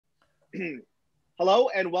Hello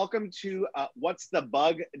and welcome to What's the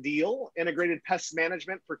Bug Deal? Integrated Pest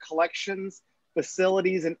Management for Collections,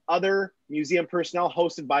 Facilities, and Other Museum Personnel,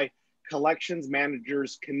 hosted by Collections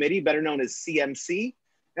Managers Committee, better known as CMC,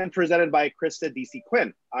 and presented by Christa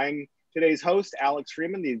Deacy-Quinn. I'm today's host, Alex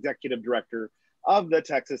Freeman, the Executive Director of the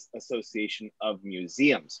Texas Association of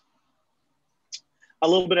Museums. A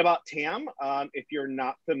little bit about TAM, if you're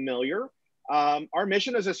not familiar. Our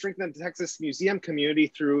mission is to strengthen the Texas museum community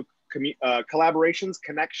through collaborations,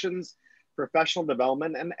 connections, professional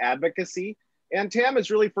development, and advocacy. And TAM is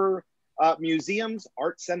really for museums,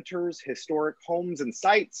 art centers, historic homes and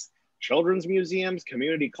sites, children's museums,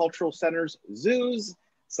 community cultural centers, zoos,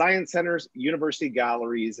 science centers, university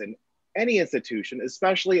galleries, and any institution,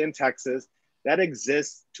 especially in Texas, that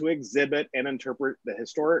exists to exhibit and interpret the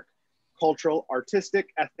historic, cultural,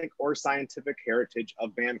 artistic, ethnic, or scientific heritage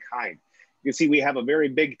of mankind. You see, we have a very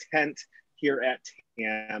big tent here at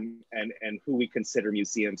TAM and who we consider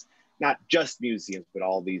museums, not just museums, but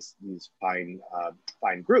all these fine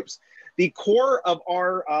groups. The core of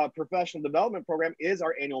our professional development program is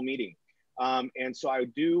our annual meeting. And so I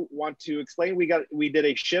do want to explain, we did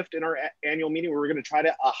a shift in our annual meeting where we're gonna try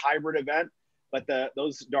a hybrid event, but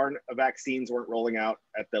those darn vaccines weren't rolling out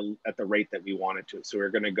at the rate that we wanted to. So we're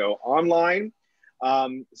gonna go online.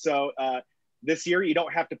 This year, you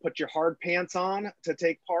don't have to put your hard pants on to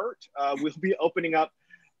take part. We'll be opening up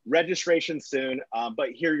registration soon,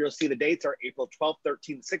 but here you'll see the dates are April 12th,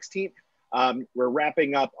 13th, 16th. We're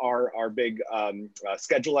wrapping up our big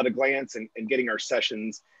schedule at a glance and getting our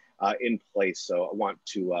sessions in place. So I want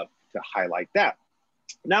to highlight that.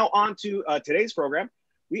 Now on to today's program.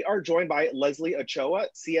 We are joined by Leslie Ochoa,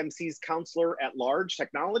 CMC's Counselor at Large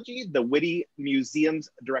Technology, the Whitty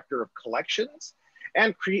Museum's Director of Collections,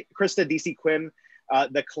 and Christa Deacy-Quinn,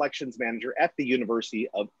 the Collections Manager at the University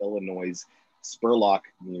of Illinois' Spurlock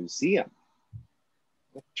Museum.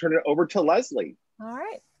 We'll turn it over to Leslie. All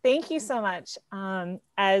right, thank you so much.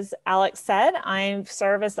 As Alex said, I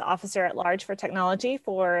serve as the Officer at Large for Technology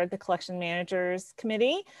for the Collection Managers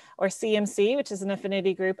Committee, or CMC, which is an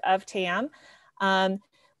affinity group of TAM.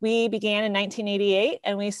 We began in 1988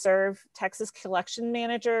 and we serve Texas collection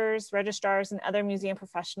managers, registrars, and other museum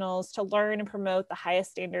professionals to learn and promote the highest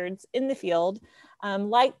standards in the field,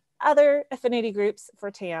 like other affinity groups for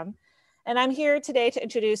TAM. And I'm here today to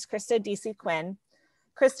introduce Christa Deacy-Quinn.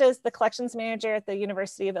 Christa is the collections manager at the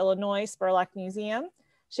University of Illinois Spurlock Museum.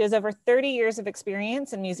 She has over 30 years of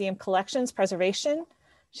experience in museum collections preservation.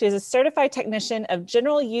 She is a certified technician of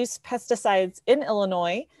general use pesticides in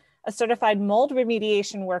Illinois, a certified mold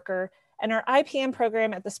remediation worker, and our IPM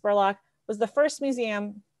program at the Spurlock was the first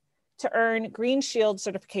museum to earn Green Shield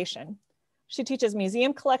certification. She teaches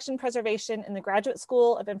museum collection preservation in the Graduate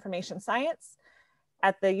School of Information Science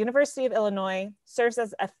at the University of Illinois, serves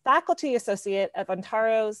as a faculty associate of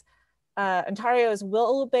Ontario's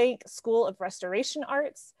Willowbank School of Restoration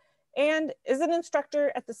Arts, and is an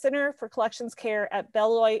instructor at the Center for Collections Care at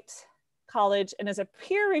Beloit College, and is a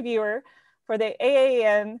peer reviewer for the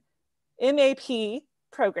AAN MAP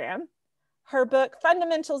program. Her book,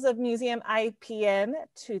 Fundamentals of Museum IPM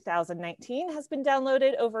 2019, has been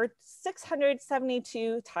downloaded over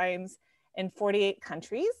 672 times in 48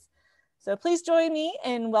 countries. So please join me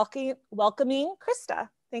in welcoming Christa.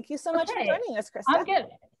 Thank you so much for joining us, Christa. I'm good.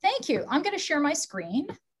 Thank you. I'm going to share my screen.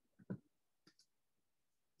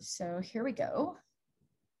 So here we go.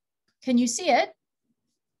 Can you see it?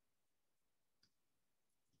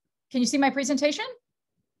 Can you see my presentation?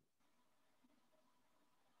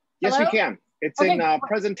 Yes, Hello? we can. It's okay. in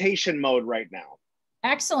presentation mode right now.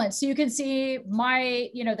 Excellent. So you can see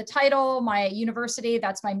my, the title, my university,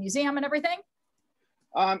 that's my museum and everything?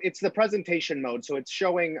 It's the presentation mode. So it's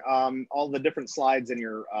showing all the different slides in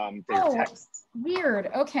your text.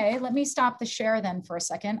 Weird. Okay, let me stop the share then for a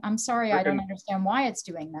second. I'm sorry, I don't understand why it's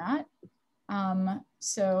doing that.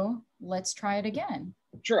 So let's try it again.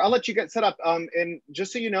 Sure, I'll let you get set up. And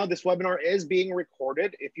just so you know, this webinar is being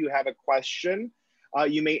recorded. If you have a question,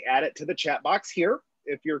 you may add it to the chat box here.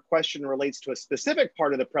 If your question relates to a specific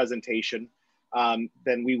part of the presentation,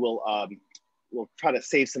 then we will we'll try to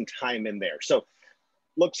save some time in there. So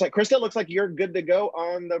looks like, Christa, looks like you're good to go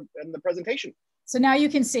on the presentation. So now you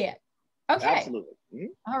can see it. Okay. Absolutely.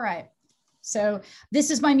 All right. So this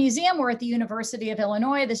is my museum. We're at the University of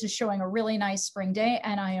Illinois. This is showing a really nice spring day,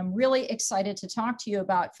 and I am really excited to talk to you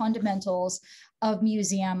about fundamentals of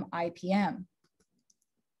museum IPM.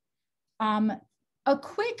 A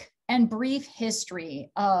quick and brief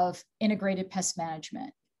history of integrated pest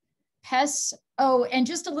management. Pests, oh, and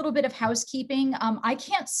just a little bit of housekeeping. I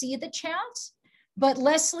can't see the chat, But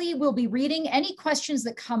Leslie will be reading any questions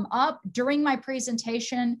that come up during my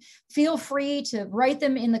presentation. Feel free to write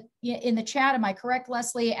them in the chat. Am I correct,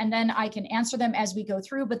 Leslie? And then I can answer them as we go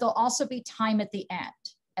through, but there'll also be time at the end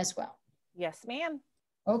as well. Yes, ma'am.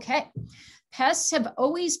 Okay. Pests have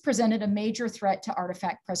always presented a major threat to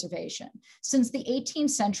artifact preservation. Since the 18th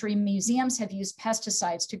century, museums have used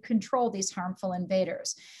pesticides to control these harmful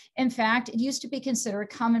invaders. In fact, it used to be considered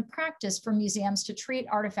common practice for museums to treat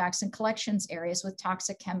artifacts in collections areas with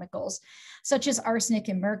toxic chemicals, such as arsenic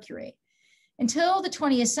and mercury. Until the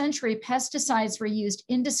 20th century, pesticides were used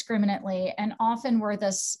indiscriminately and often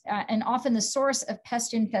the source of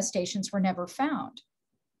pest infestations were never found.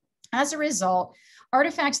 As a result,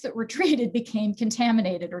 artifacts that were treated became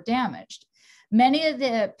contaminated or damaged. Many of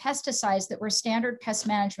the pesticides that were standard pest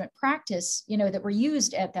management practice, that were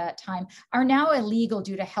used at that time are now illegal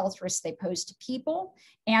due to health risks they pose to people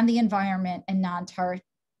and the environment and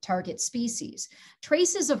non-target species.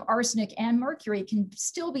 Traces of arsenic and mercury can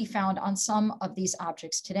still be found on some of these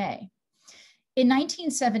objects today. In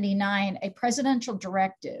 1979, a presidential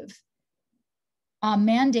directive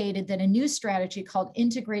mandated that a new strategy called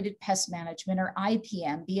Integrated Pest Management, or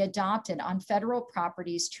IPM, be adopted on federal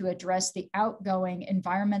properties to address the outgoing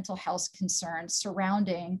environmental health concerns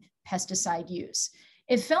surrounding pesticide use.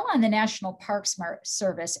 It fell on the National Parks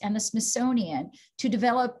Service and the Smithsonian to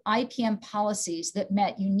develop IPM policies that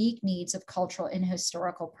met unique needs of cultural and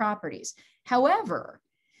historical properties. However,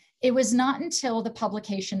 it was not until the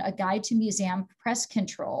publication A Guide to Museum Pest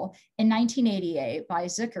Control in 1988 by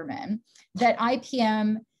Zuckerman that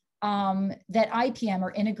IPM,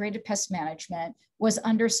 or Integrated Pest Management, was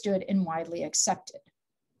understood and widely accepted.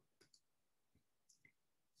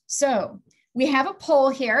 So we have a poll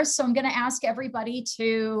here. So I'm going to ask everybody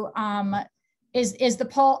to, is the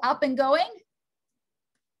poll up and going?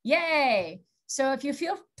 Yay. So if you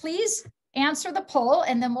feel, please answer the poll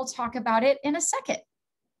and then we'll talk about it in a second.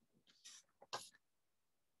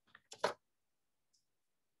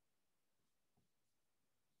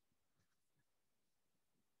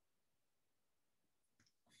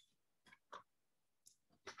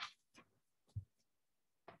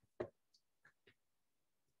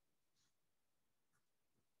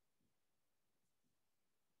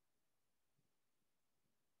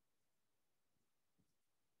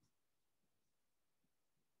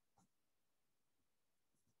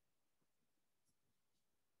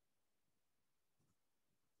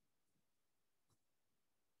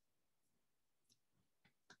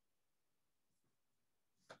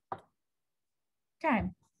 Okay.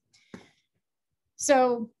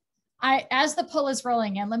 So as the poll is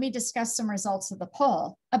rolling in, let me discuss some results of the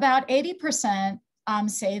poll. About 80%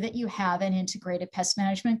 say that you have an integrated pest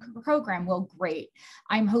management program. Well, great.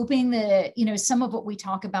 I'm hoping that, some of what we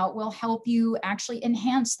talk about will help you actually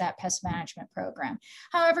enhance that pest management program.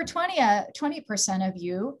 However, 20% of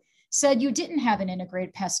you said you didn't have an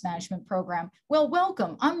integrated pest management program. Well,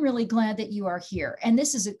 welcome. I'm really glad that you are here. And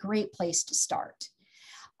this is a great place to start.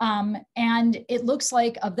 And it looks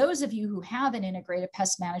like of those of you who have an integrated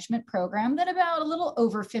pest management program, that about a little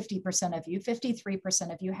over 50% of you,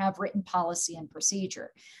 53% of you have written policy and procedure.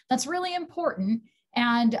 That's really important.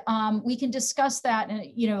 And we can discuss that,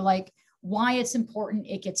 and like why it's important.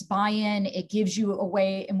 It gets buy-in. It gives you a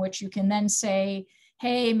way in which you can then say,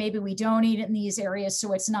 hey, maybe we don't eat it in these areas.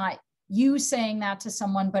 So it's not you saying that to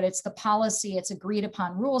someone, but it's the policy, it's agreed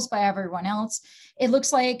upon rules by everyone else. It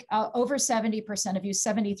looks like over 70% of you,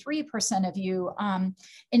 73% of you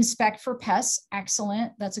inspect for pests.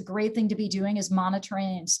 Excellent. That's a great thing to be doing, is monitoring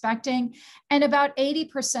and inspecting. And about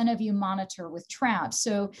 80% of you monitor with traps.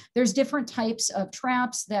 So there's different types of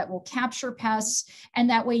traps that will capture pests, and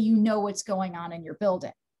that way you know what's going on in your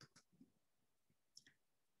building.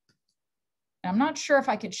 I'm not sure if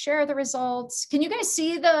I could share the results. Can you guys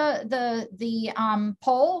see the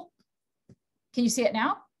poll? Can you see it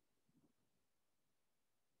now?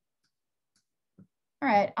 All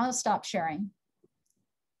right, I'll stop sharing.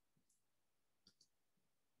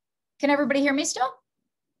 Can everybody hear me still?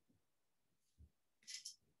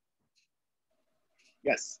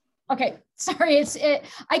 Yes. Okay, sorry,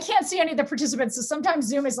 I can't see any of the participants, so sometimes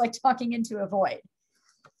Zoom is like talking into a void.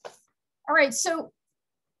 All right, so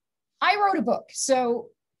I wrote a book. So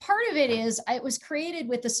part of it is it was created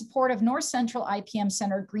with the support of North Central IPM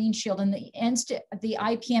Center, Green Shield, and the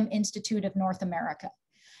IPM Institute of North America.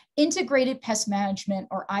 Integrated Pest Management,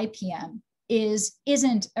 or IPM,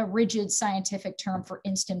 isn't a rigid scientific term for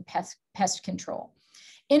instant pest control.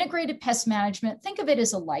 Integrated Pest Management, think of it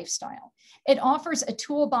as a lifestyle. It offers a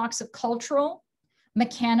toolbox of cultural,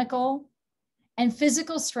 mechanical, and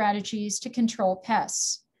physical strategies to control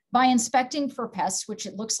pests. by inspecting for pests, which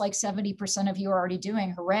it looks like 70% of you are already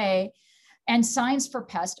doing, hooray, and signs for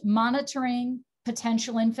pest, monitoring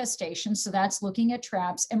potential infestation, so that's looking at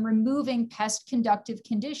traps, and removing pest conductive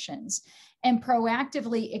conditions, and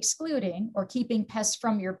proactively excluding or keeping pests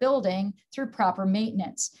from your building through proper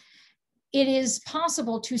maintenance. It is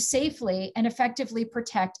possible to safely and effectively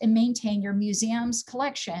protect and maintain your museum's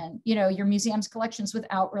collection, your museum's collections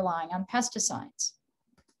without relying on pesticides.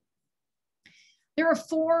 There are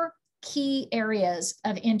 4 key areas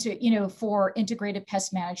of for integrated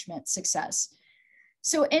pest management success.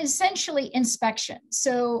 So essentially inspection.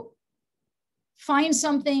 So find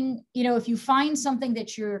something, if you find something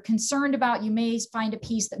that you're concerned about, you may find a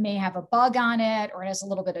piece that may have a bug on it, or it has a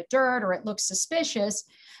little bit of dirt, or it looks suspicious,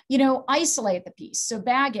 isolate the piece. So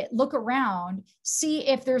bag it, look around, see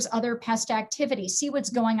if there's other pest activity, see what's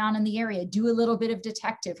going on in the area, do a little bit of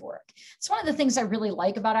detective work. It's one of the things I really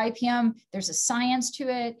like about IPM. There's a science to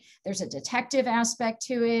it. There's a detective aspect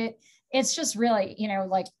to it. It's just really,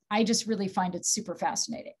 I just really find it super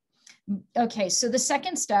fascinating. Okay, so the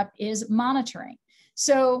second step is monitoring.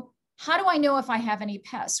 So how do I know if I have any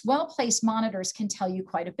pests? Well-placed monitors can tell you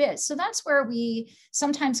quite a bit. So that's where we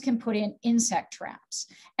sometimes can put in insect traps.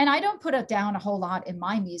 And I don't put it down a whole lot in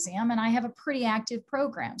my museum, and I have a pretty active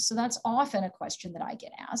program. So that's often a question that I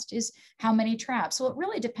get asked is how many traps? Well, it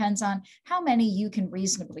really depends on how many you can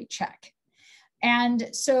reasonably check. And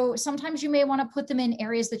so sometimes you may want to put them in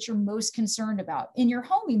areas that you're most concerned about. In your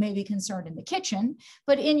home, you may be concerned in the kitchen,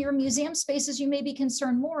 but in your museum spaces, you may be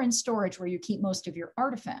concerned more in storage where you keep most of your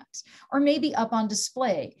artifacts, or maybe up on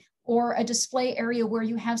display, or a display area where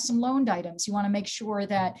you have some loaned items. You want to make sure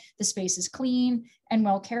that the space is clean and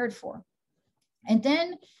well cared for. And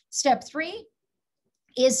then step 3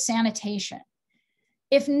 is sanitation.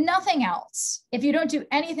 If nothing else, if you don't do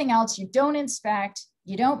anything else, you don't inspect,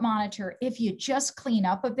 you don't monitor, if you just clean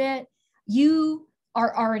up a bit, you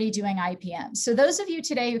are already doing IPM. So those of you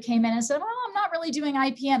today who came in and said, oh, I'm not really doing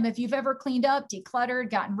IPM. If you've ever cleaned up, decluttered,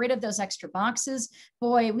 gotten rid of those extra boxes,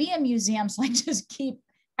 boy, we in museums like to keep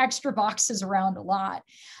extra boxes around a lot.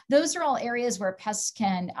 Those are all areas where pests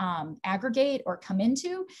can aggregate or come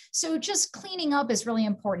into. So just cleaning up is really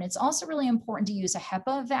important. It's also really important to use a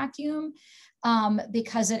HEPA vacuum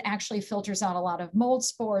because it actually filters out a lot of mold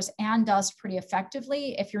spores and dust pretty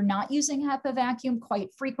effectively. If you're not using HEPA vacuum, quite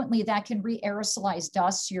frequently that can re-aerosolize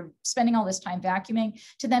dust. So you're spending all this time vacuuming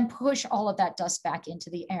to then push all of that dust back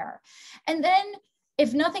into the air. And then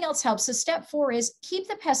if nothing else helps, so step 4 is keep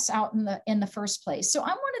the pests out in the first place. So I'm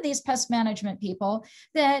one of these pest management people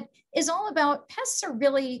that is all about pests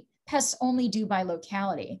only due by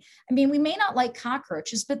locality. I mean, we may not like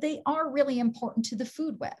cockroaches, but they are really important to the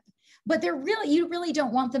food web. But you really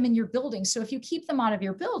don't want them in your building. So if you keep them out of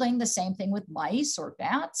your building, the same thing with mice or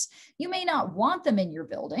bats, you may not want them in your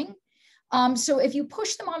building. So if you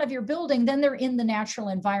push them out of your building, then they're in the natural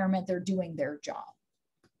environment, they're doing their job.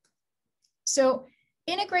 So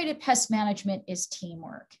integrated pest management is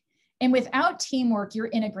teamwork. And without teamwork, your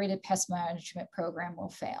integrated pest management program will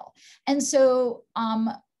fail. And so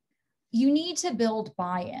you need to build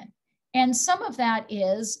buy-in. And some of that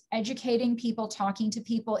is educating people, talking to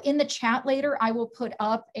people. In the chat later, I will put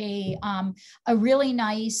up a really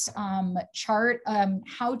nice chart,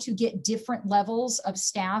 how to get different levels of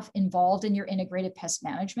staff involved in your integrated pest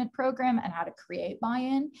management program and how to create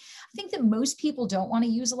buy-in. I think that most people don't want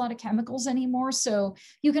to use a lot of chemicals anymore. So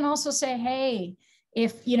you can also say, hey,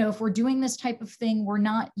 if we're doing this type of thing, we're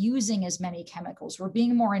not using as many chemicals, we're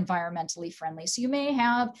being more environmentally friendly. So you may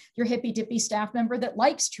have your hippy dippy staff member that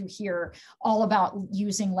likes to hear all about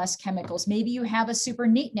using less chemicals. Maybe you have a super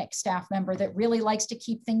neatnik staff member that really likes to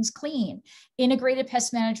keep things clean. Integrated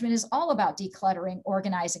pest management is all about decluttering,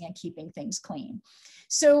 organizing, and keeping things clean.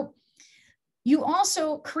 So you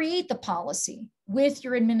also create the policy with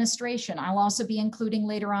your administration. I'll also be including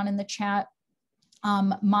later on in the chat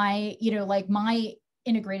my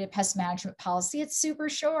integrated pest management policy. It's super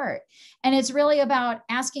short. And it's really about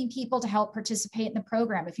asking people to help participate in the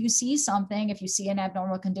program. If you see something, if you see an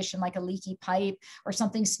abnormal condition like a leaky pipe or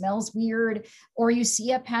something smells weird, or you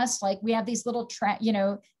see a pest, like we have these little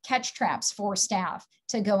catch traps for staff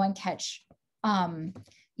to go and catch,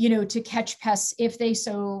 to catch pests if they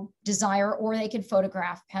so desire, or they can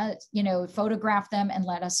photograph pests, photograph them and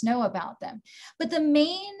let us know about them. But the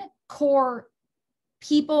main core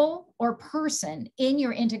people or person in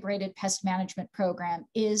your integrated pest management program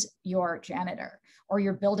is your janitor or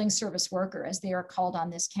your building service worker, as they are called on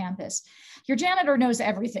this campus. Your janitor knows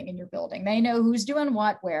everything in your building. They know who's doing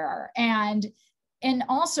what, where, and And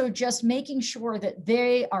also just making sure that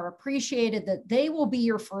they are appreciated, that they will be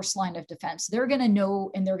your first line of defense. They're going to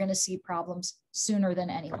know and they're going to see problems sooner than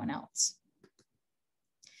anyone else.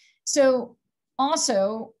 So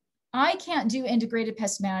also, I can't do integrated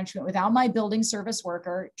pest management without my building service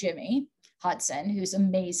worker, Jimmy Hudson, who's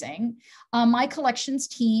amazing. My collections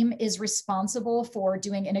team is responsible for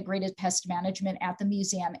doing integrated pest management at the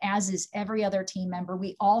museum, as is every other team member.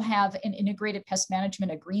 We all have an integrated pest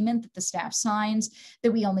management agreement that the staff signs,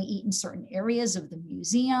 that we only eat in certain areas of the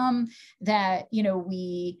museum, that,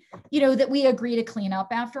 we agree to clean up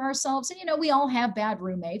after ourselves. And, we all have bad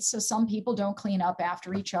roommates. So some people don't clean up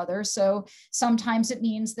after each other. So sometimes it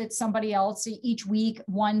means that somebody else each week,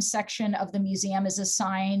 one section of the museum is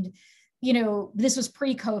assigned. This was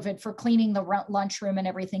pre-COVID for cleaning the lunchroom and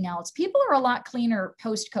everything else. People are a lot cleaner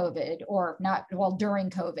post-COVID, or not, well,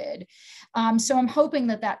 during COVID. So I'm hoping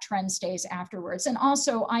that that trend stays afterwards. And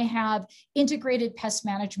also I have integrated pest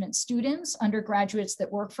management students, undergraduates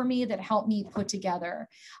that work for me, that help me put together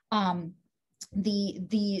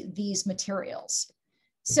these materials.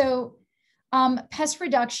 So pest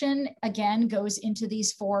reduction, again, goes into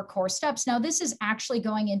these 4 core steps. Now, this is actually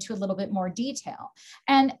going into a little bit more detail.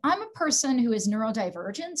 And I'm a person who is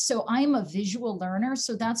neurodivergent, so I'm a visual learner.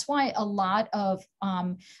 So that's why a lot of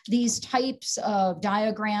these types of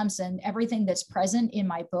diagrams and everything that's present in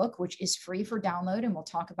my book, which is free for download, and we'll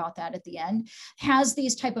talk about that at the end, has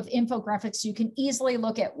these type of infographics. So you can easily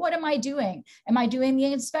look at, what am I doing? Am I doing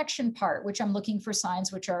the inspection part, which I'm looking for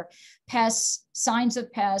signs, which are pests, signs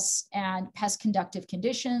of pests, and pest conductive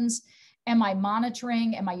conditions. Am I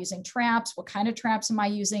monitoring? Am I using traps? What kind of traps am I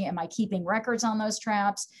using? Am I keeping records on those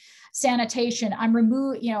traps? Sanitation, I'm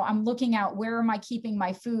looking at, where am I keeping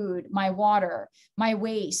my food, my water, my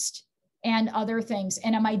waste, and other things.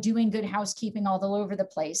 And am I doing good housekeeping all over the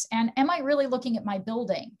place? And am I really looking at my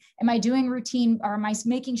building? Am I doing routine, or am I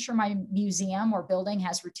making sure my museum or building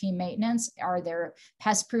has routine maintenance? Are there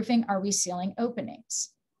pest proofing? Are we sealing openings?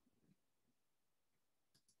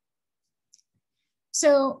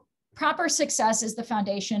 So proper success is the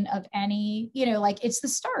foundation of any, it's the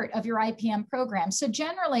start of your IPM program. So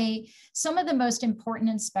generally, some of the most important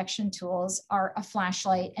inspection tools are a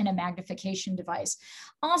flashlight and a magnification device.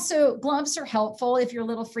 Also, gloves are helpful if you're a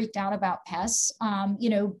little freaked out about pests,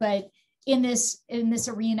 but in this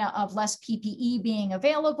arena of less PPE being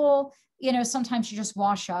available, sometimes you just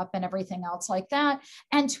wash up and everything else like that,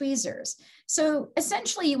 and tweezers. So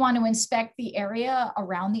essentially you want to inspect the area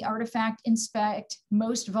around the artifact, inspect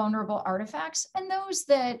most vulnerable artifacts, and those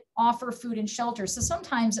that offer food and shelter. So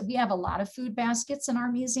sometimes we have a lot of food baskets in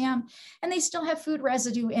our museum, and they still have food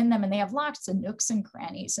residue in them, and they have lots of nooks and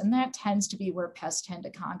crannies, and that tends to be where pests tend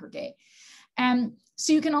to congregate. And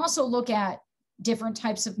so you can also look at different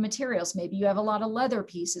types of materials. Maybe you have a lot of leather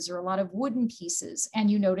pieces or a lot of wooden pieces, and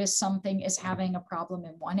you notice something is having a problem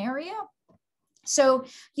in one area. So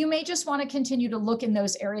you may just want to continue to look in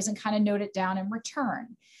those areas and kind of note it down and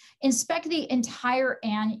return. Inspect the entire,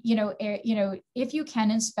 and if you can,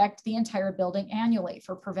 inspect the entire building annually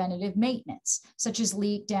for preventative maintenance, such as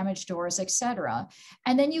leak, damaged doors, etc.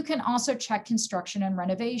 And then you can also check construction and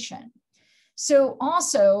renovation. So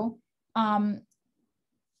also,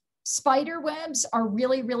 spider webs are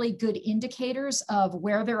really, really good indicators of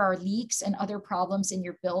where there are leaks and other problems in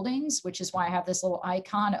your buildings, which is why I have this little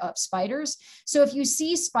icon of spiders. So if you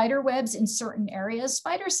see spider webs in certain areas,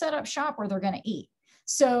 spiders set up shop where they're going to eat.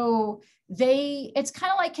 So it's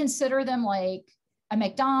kind of like, consider them like a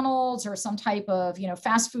McDonald's or some type of,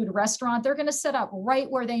 fast food restaurant. They're going to set up right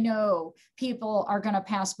where they know people are going to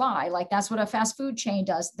pass by. Like, that's what a fast food chain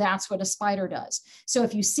does. That's what a spider does. So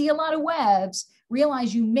if you see a lot of webs,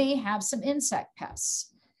 realize you may have some insect pests.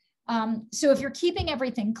 So if you're keeping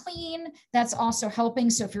everything clean, that's also helping.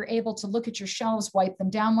 So if you're able to look at your shelves, wipe them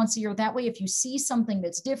down once a year. That way, if you see something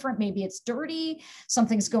that's different, maybe it's dirty,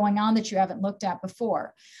 something's going on that you haven't looked at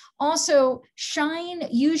before. Also,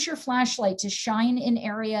 use your flashlight to shine in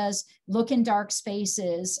areas, look in dark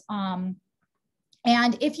spaces.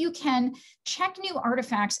 And if you can, check new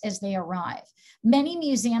artifacts as they arrive. Many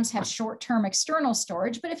museums have short-term external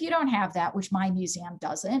storage, but if you don't have that, which my museum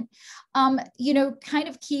doesn't, kind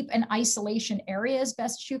of keep an isolation area as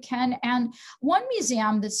best you can. And one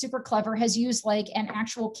museum that's super clever has used like an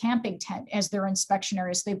actual camping tent as their inspection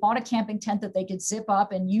area. So they bought a camping tent that they could zip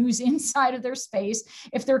up and use inside of their space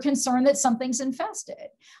if they're concerned that something's infested.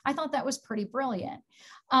 I thought that was pretty brilliant.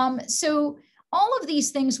 So all of these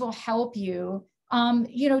things will help you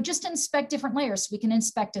just inspect different layers. We can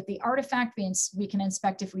inspect at the artifact. We can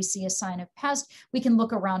inspect if we see a sign of pest. We can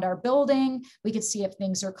look around our building. We can see if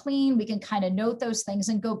things are clean. We can kind of note those things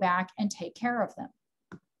and go back and take care of them.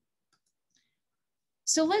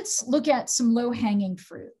 So let's look at some low-hanging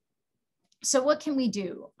fruit. So what can we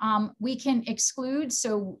do? We can exclude,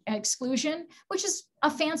 so exclusion, which is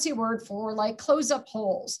a fancy word for like close up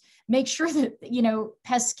holes, make sure that, you know,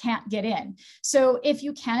 pests can't get in. So if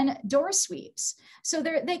you can, door sweeps. So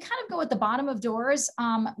they kind of go at the bottom of doors.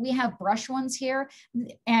 We have brush ones here,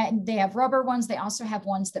 and they have rubber ones. They also have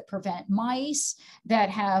ones that prevent mice, that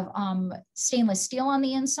have stainless steel on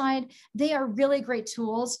the inside. They are really great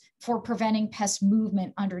tools for preventing pest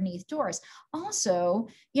movement underneath doors. Also,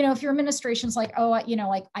 you know, if your administration's like, oh, you know,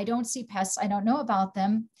 like I don't see pests, I don't know about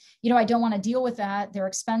them, you know, I don't want to deal with that. They're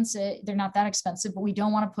expensive. They're not that expensive, but we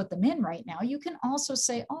don't want to put them in right now. You can also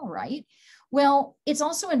say, all right, well, it's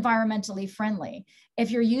also environmentally friendly.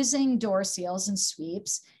 If you're using door seals and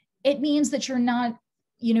sweeps, it means that you're not,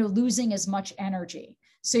 you know, losing as much energy.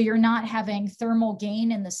 So you're not having thermal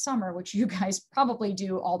gain in the summer, which you guys probably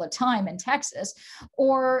do all the time in Texas,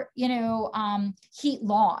 or, you know, heat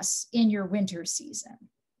loss in your winter season.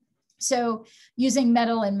 So using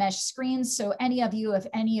metal and mesh screens. So any of you, if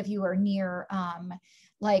any of you are near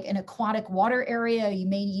like an aquatic water area, you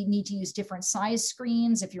may need to use different size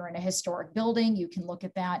screens. If you're in a historic building, you can look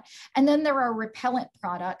at that. And then there are repellent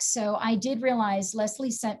products. So I did realize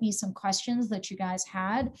Leslie sent me some questions that you guys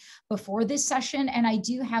had before this session. And I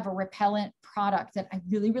do have a repellent product that I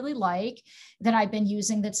really, really like that I've been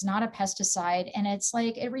using that's not a pesticide. And it's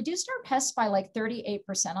like, it reduced our pests by like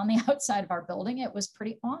 38% on the outside of our building. It was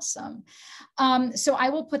pretty awesome. So I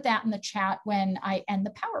will put that in the chat when I end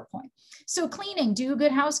the PowerPoint. So cleaning, do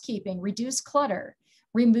good housekeeping, reduce clutter,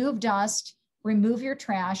 remove dust, remove your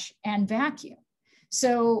trash, and vacuum.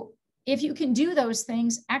 So if you can do those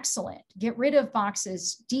things, excellent. Get rid of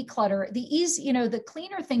boxes, declutter. The easy, you know, the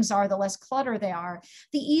cleaner things are, the less clutter they are,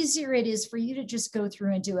 the easier it is for you to just go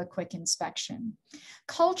through and do a quick inspection.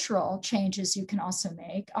 Cultural changes you can also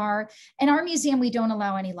make are, in our museum, we don't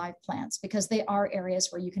allow any live plants because they are areas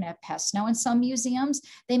where you can have pests. Now, in some museums,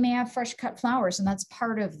 they may have fresh cut flowers, and that's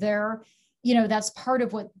part of their, you know, that's part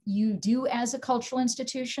of what you do as a cultural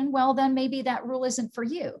institution. Well, then maybe that rule isn't for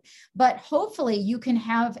you, but hopefully you can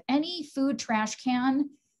have any food trash can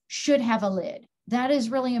should have a lid. That is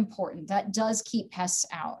really important. That does keep pests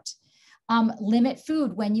out. Limit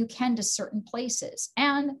food when you can to certain places.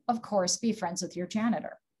 And of course, be friends with your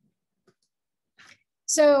janitor.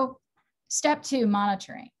 So step 2,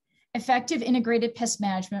 monitoring. Effective integrated pest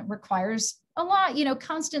management requires a lot, you know,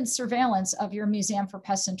 constant surveillance of your museum for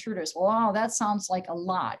pest intruders. Wow, that sounds like a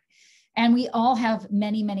lot. And we all have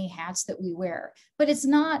many, many hats that we wear, but it's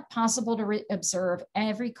not possible to observe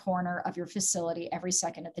every corner of your facility every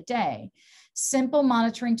second of the day. Simple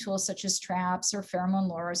monitoring tools such as traps or pheromone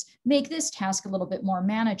lures make this task a little bit more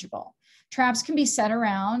manageable. Traps can be set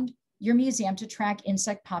around your museum to track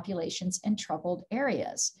insect populations in troubled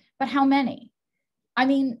areas. But how many? I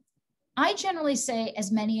mean, I generally say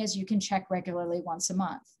as many as you can check regularly once a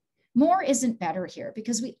month. More isn't better here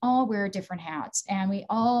because we all wear different hats and we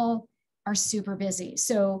all are super busy.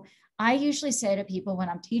 So I usually say to people when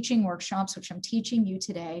I'm teaching workshops, which I'm teaching you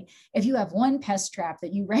today, if you have one pest trap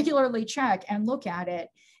that you regularly check and look at it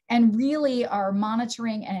and really are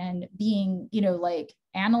monitoring and being, you know, like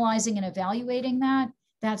analyzing and evaluating that,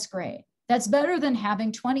 that's great. That's better than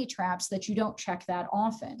having 20 traps that you don't check that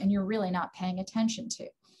often and you're really not paying attention to.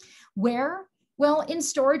 Where? Well, in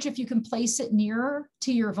storage, if you can place it nearer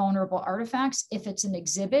to your vulnerable artifacts, if it's an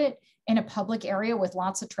exhibit in a public area with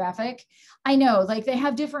lots of traffic. I know, like they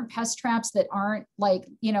have different pest traps that aren't like,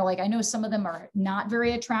 you know, like I know some of them are not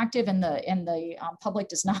very attractive and the public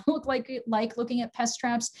does not look like looking at pest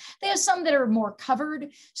traps. They have some that are more covered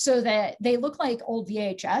so that they look like old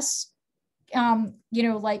VHS you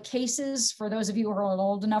know, like cases. For those of you who are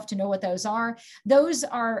old enough to know what those are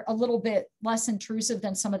a little bit less intrusive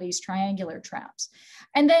than some of these triangular traps.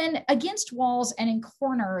 And then against walls and in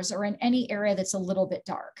corners or in any area that's a little bit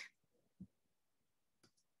dark.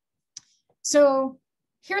 So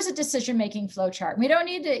here's a decision-making flow chart. We don't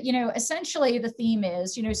need to, you know, essentially the theme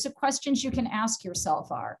is, you know, so questions you can ask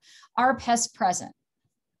yourself are pests present?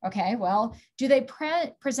 Okay, well, do they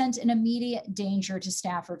present an immediate danger to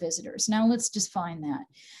staff or visitors? Now let's define that.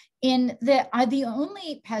 In the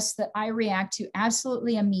only pests that I react to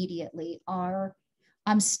absolutely immediately are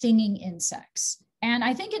stinging insects. And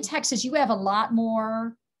I think in Texas, you have a lot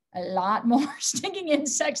more stinging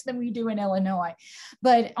insects than we do in Illinois.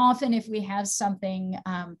 But often if we have something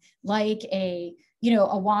like a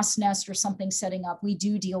wasp nest or something setting up, we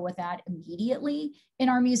do deal with that immediately in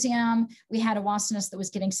our museum. We had a wasp nest that was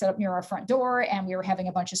getting set up near our front door and we were having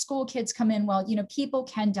a bunch of school kids come in. Well, you know, people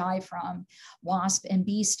can die from wasp and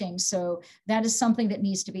bee stings. So that is something that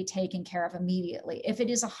needs to be taken care of immediately. If it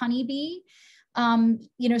is a honeybee,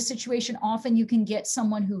 situation, often you can get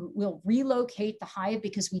someone who will relocate the hive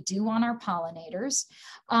because we do want our pollinators.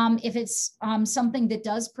 If it's something that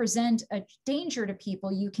does present a danger to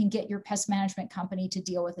people, you can get your pest management company to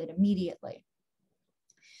deal with it immediately.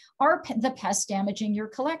 Are the pests damaging your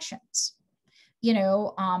collections?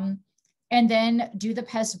 And then do the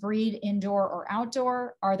pests breed indoor or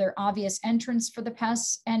outdoor? Are there obvious entrants for the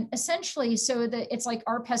pests? And essentially, so that it's like,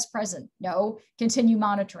 are pests present? No, continue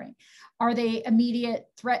monitoring. Are they immediate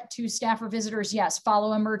threat to staff or visitors? Yes,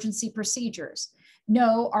 follow emergency procedures.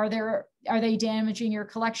 No, are they damaging your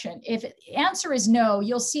collection? If the answer is no,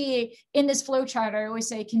 you'll see in this flow chart, I always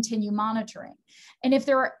say continue monitoring. And if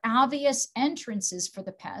there are obvious entrances for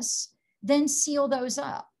the pests, then seal those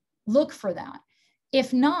up, look for that.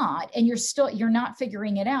 If not, and you're not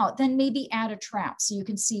figuring it out, then maybe add a trap so you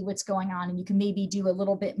can see what's going on and you can maybe do a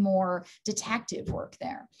little bit more detective work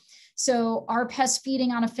there. So are pests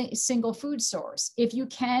feeding on a single food source? If you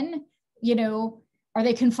can, are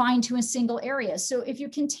they confined to a single area? So if you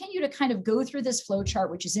continue to kind of go through this flow chart,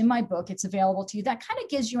 which is in my book, it's available to you, that kind of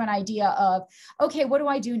gives you an idea of, okay, what do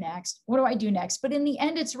I do next? What do I do next? But in the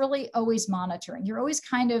end, it's really always monitoring. You're always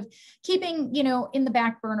kind of keeping, in the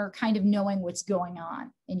back burner, kind of knowing what's going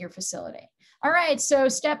on in your facility. All right, so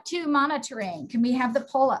step 2, monitoring. Can we have the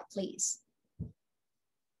poll up, please?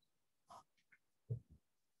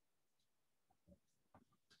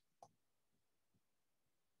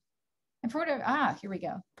 And for whatever, here we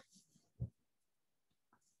go.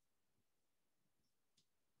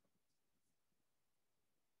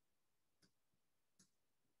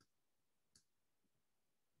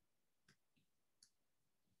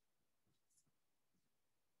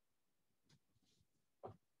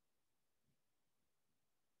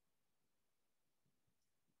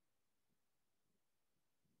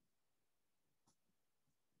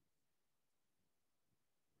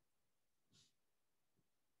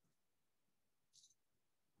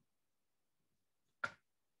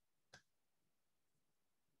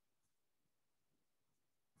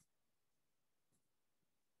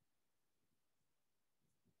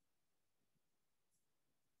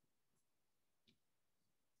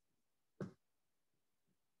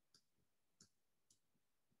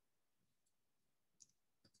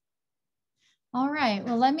 All right,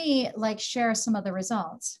 well, let me share some of the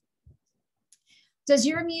results. Does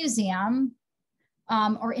your museum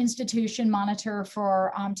or institution monitor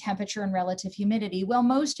for temperature and relative humidity? Well,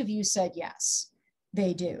 most of you said yes,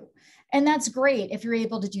 they do. And that's great if you're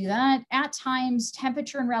able to do that. At times,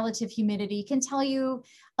 temperature and relative humidity can tell you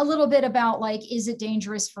a little bit about is it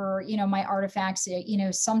dangerous for, my artifacts?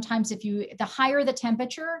 Sometimes the higher the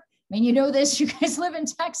temperature, I mean, this, you guys live in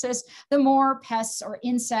Texas, the more pests or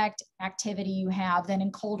insect activity you have than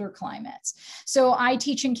in colder climates. So I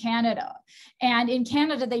teach in Canada, and in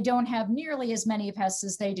Canada, they don't have nearly as many pests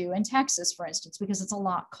as they do in Texas, for instance, because it's a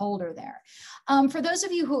lot colder there. For those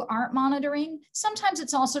of you who aren't monitoring, sometimes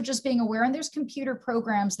it's also just being aware, and there's computer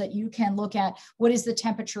programs that you can look at what is the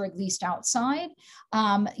temperature at least outside.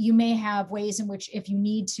 You may have ways in which if you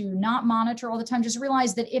need to not monitor all the time, just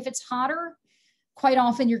realize that if it's hotter, quite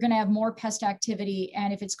often you're going to have more pest activity.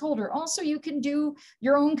 And if it's colder, also you can do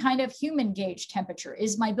your own kind of human gauge temperature.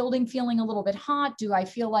 Is my building feeling a little bit hot? Do I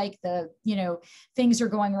feel like things are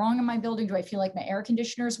going wrong in my building? Do I feel like my air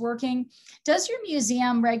conditioner is working? Does your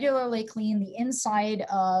museum regularly clean the inside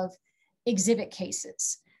of exhibit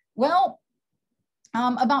cases? Well,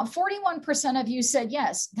 about 41% of you said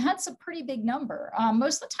yes. That's a pretty big number.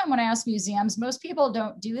 Most of the time when I ask museums, most people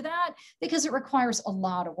don't do that because it requires a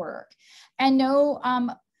lot of work. And no,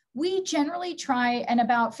 we generally try, and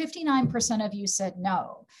about 59% of you said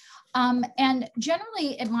no. And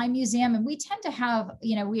generally at my museum, and we tend to have,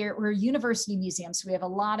 we're a university museum, so we have a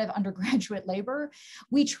lot of undergraduate labor.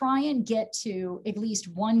 We try and get to at least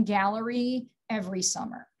one gallery every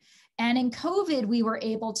summer. And in COVID, we were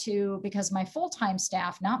able to, because my full-time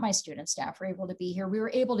staff, not my student staff, were able to be here, we were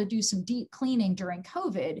able to do some deep cleaning during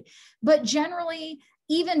COVID. But generally,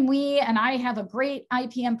 even we, and I have a great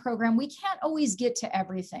IPM program, we can't always get to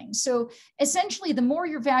everything. So essentially, the more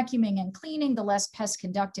you're vacuuming and cleaning, the less pest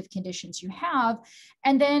conductive conditions you have.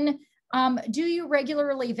 And then do you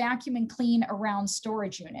regularly vacuum and clean around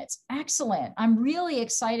storage units? Excellent. I'm really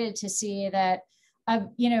excited to see that,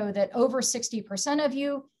 that over 60% of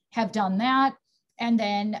you have done that. And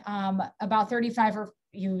then about 35%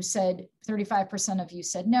 of you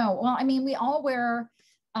said no. Well, I mean, we all wear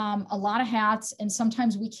a lot of hats, and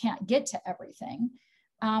sometimes we can't get to everything.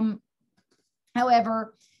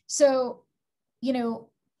 However, so,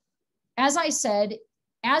 as I said,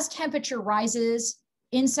 as temperature rises,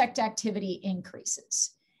 insect activity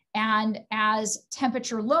increases. And as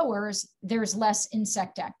temperature lowers, there's less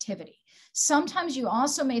insect activity. Sometimes you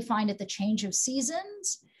also may find at the change of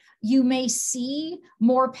seasons, you may see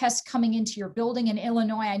more pests coming into your building. In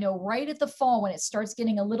Illinois, I know right at the fall when it starts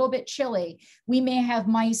getting a little bit chilly, we may have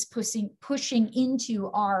mice pushing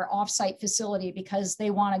into our offsite facility because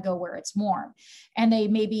they want to go where it's warm. And they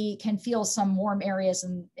maybe can feel some warm areas,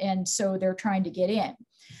 and so they're trying to get in.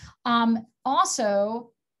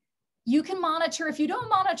 Also, you can monitor, if you don't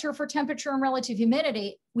monitor for temperature and relative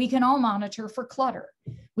humidity, we can all monitor for clutter.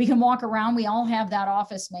 We can walk around, we all have that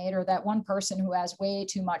office mate or that one person who has way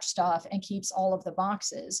too much stuff and keeps all of the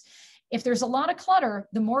boxes. If there's a lot of clutter,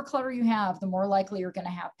 the more clutter you have, the more likely you're going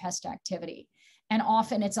to have pest activity. And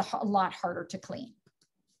often it's a lot harder to clean.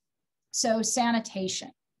 So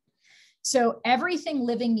sanitation. So everything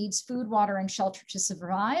living needs food, water, and shelter to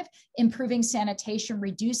survive. Improving sanitation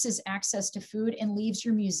reduces access to food and leaves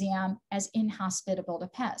your museum as inhospitable to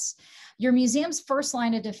pests. Your museum's first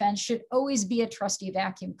line of defense should always be a trusty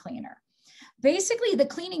vacuum cleaner. Basically, the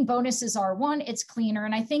cleaning bonuses are, one, it's cleaner.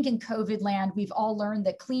 And I think in COVID land, we've all learned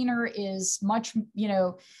that cleaner is much,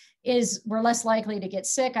 we're less likely to get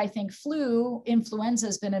sick. I think influenza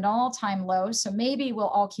has been at an all-time low. So maybe we'll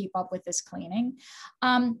all keep up with this cleaning.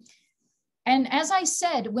 And as I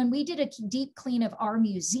said, when we did a deep clean of our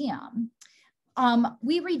museum,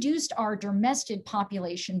 we reduced our domestic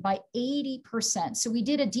population by 80%. So we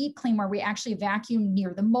did a deep clean where we actually vacuumed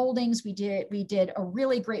near the moldings. We did a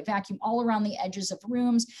really great vacuum all around the edges of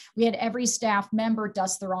rooms. We had every staff member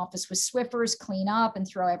dust their office with Swiffers, clean up and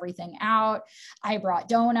throw everything out. I brought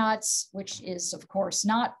donuts, which is of course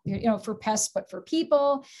not, for pests, but for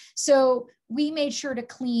people. So we made sure to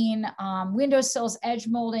clean windowsills, edge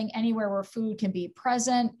molding, anywhere where food can be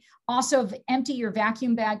present. Also empty your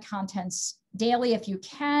vacuum bag contents daily if you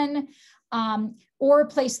can, or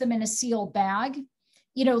place them in a sealed bag.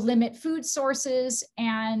 Limit food sources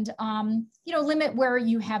and, limit where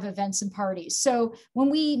you have events and parties. So when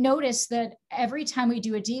we notice that every time we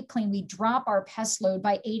do a deep clean, we drop our pest load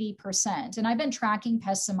by 80%. And I've been tracking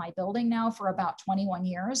pests in my building now for about 21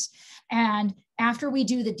 years. And after we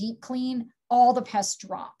do the deep clean, all the pests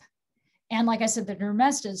drop. And like I said, the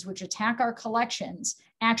dermestids, which attack our collections,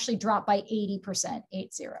 actually drop by 80%,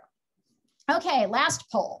 80. Okay, last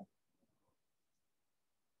poll.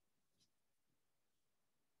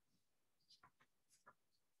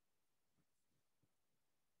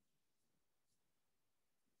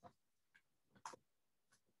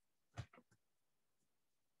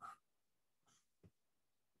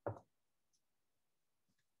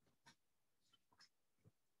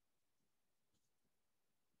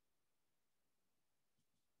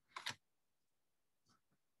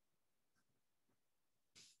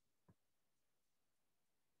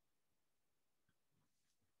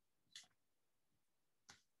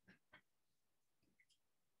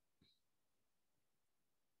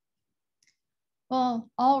 Well,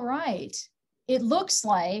 all right. It looks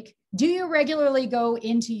like, do you regularly go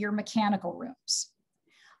into your mechanical rooms?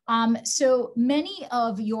 So many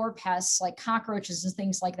of your pests, like cockroaches and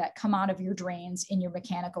things like that, come out of your drains in your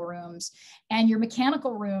mechanical rooms. And your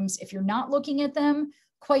mechanical rooms, if you're not looking at them,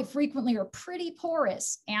 quite frequently are pretty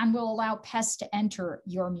porous and will allow pests to enter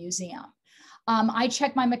your museum. I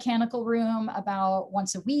check my mechanical room about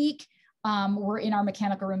once a week. We're in our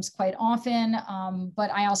mechanical rooms quite often,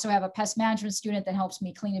 but I also have a pest management student that helps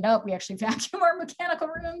me clean it up. We actually vacuum our mechanical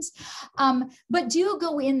rooms, but do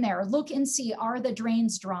go in there, look and see, are the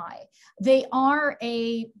drains dry? They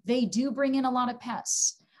do bring in a lot of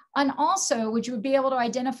pests. And also, would you be able to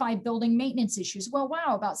identify building maintenance issues? Well,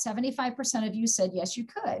 wow, about 75% of you said yes, you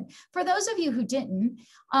could. For those of you who didn't,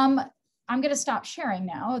 I'm going to stop sharing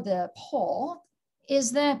now. The poll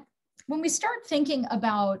is that when we start thinking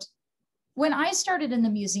about, when I started in the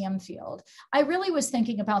museum field, I really was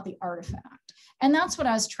thinking about the artifact. And that's what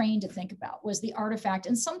I was trained to think about, was the artifact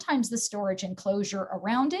and sometimes the storage enclosure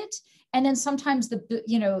around it. And then sometimes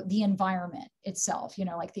the environment itself,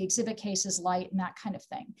 like the exhibit cases, light and that kind of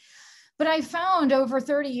thing. But I found over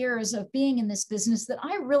 30 years of being in this business that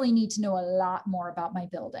I really need to know a lot more about my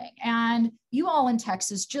building. And you all in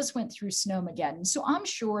Texas just went through Snowmageddon. So I'm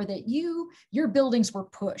sure that your buildings were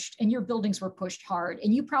pushed, and your buildings were pushed hard,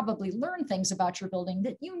 and you probably learned things about your building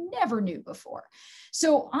that you never knew before.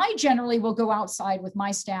 So I generally will go outside with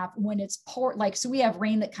my staff when it's so we have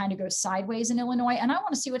rain that kind of goes sideways in Illinois, and I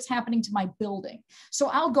want to see what's happening to my building. So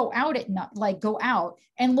I'll go out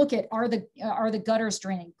and look at, are the gutters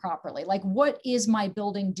draining properly? Like, what is my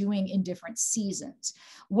building doing in different seasons?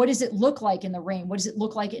 What does it look like in the rain? What does it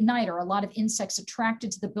look like at night? Are a lot of insects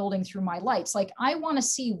attracted to the building through my lights? Like, I want to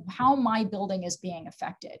see how my building is being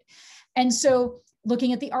affected. And so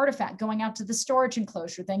looking at the artifact, going out to the storage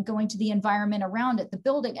enclosure, then going to the environment around it, the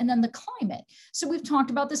building, and then the climate. So we've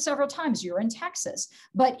talked about this several times. You're in Texas,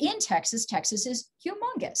 but in Texas, Texas is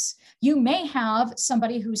humongous. You may have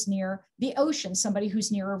somebody who's near the ocean, somebody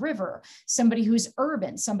who's near a river, somebody who's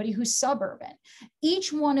urban, somebody who's suburban.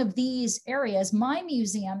 Each one of these areas, my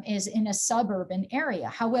museum is in a suburban area.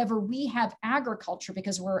 However, we have agriculture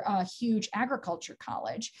because we're a huge agriculture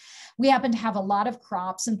college. We happen to have a lot of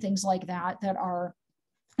crops and things like that that are,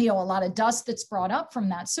 a lot of dust that's brought up from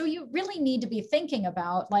that. So you really need to be thinking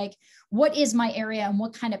about, like, what is my area and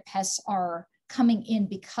what kind of pests are coming in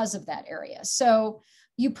because of that area. So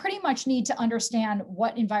you pretty much need to understand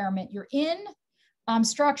what environment you're in.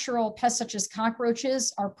 Structural pests such as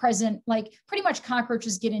cockroaches are present, like pretty much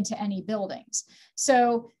cockroaches get into any buildings.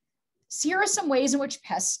 So here are some ways in which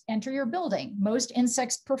pests enter your building. Most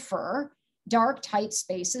insects prefer dark, tight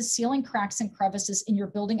spaces. Sealing cracks and crevices in your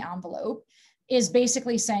building envelope is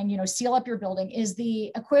basically saying, seal up your building is the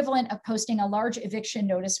equivalent of posting a large eviction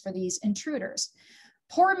notice for these intruders.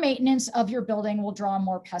 Poor maintenance of your building will draw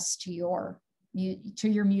more pests to your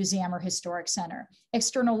museum or historic center.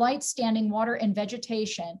 External light, standing water, and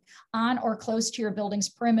vegetation on or close to your building's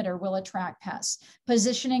perimeter will attract pests.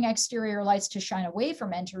 Positioning exterior lights to shine away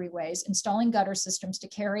from entryways, installing gutter systems to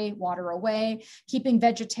carry water away, keeping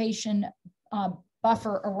vegetation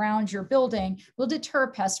buffer around your building will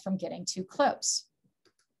deter pests from getting too close.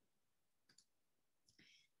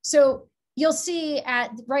 So you'll see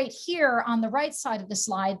right here on the right side of the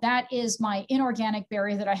slide, that is my inorganic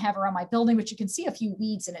barrier that I have around my building, which you can see a few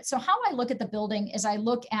weeds in it. So how I look at the building is I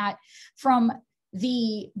look at from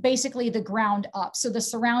basically the ground up. So the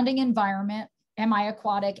surrounding environment, am I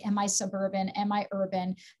aquatic? Am I suburban? Am I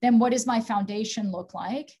urban? Then what does my foundation look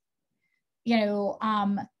like?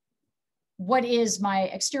 What is my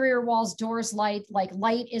exterior walls, doors, light? Like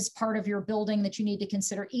light is part of your building that you need to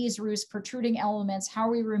consider. Eaves, roofs, protruding elements, how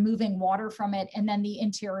are we removing water from it? And then the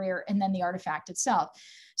interior and then the artifact itself.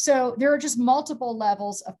 So there are just multiple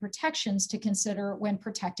levels of protections to consider when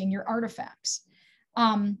protecting your artifacts.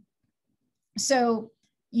 So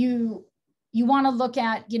you want to look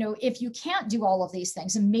at, if you can't do all of these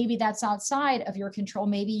things, and maybe that's outside of your control,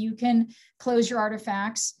 maybe you can close your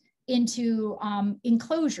artifacts into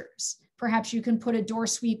enclosures. Perhaps you can put a door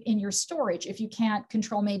sweep in your storage. If you can't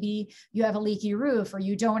control, maybe you have a leaky roof or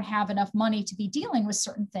you don't have enough money to be dealing with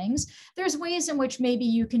certain things. There's ways in which maybe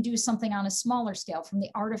you can do something on a smaller scale from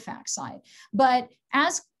the artifact side. But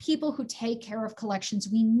as people who take care of collections,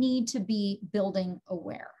 we need to be building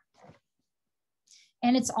aware.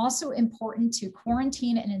 And it's also important to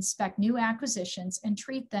quarantine and inspect new acquisitions and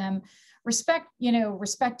treat them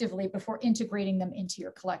respectively before integrating them into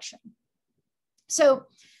your collection. So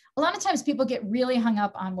a lot of times people get really hung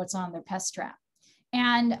up on what's on their pest trap.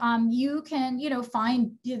 And you can,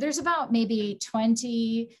 find, there's about maybe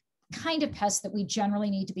 20 kind of pests that we generally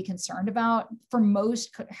need to be concerned about for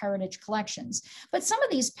most heritage collections. But some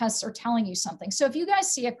of these pests are telling you something. So if you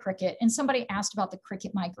guys see a cricket, and somebody asked about the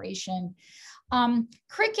cricket migration,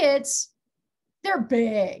 crickets, they're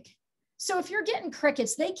big. So if you're getting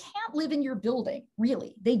crickets, they can't live in your building,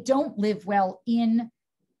 really. They don't live well in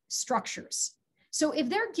structures. So if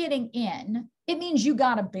they're getting in, it means you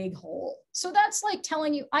got a big hole. So that's like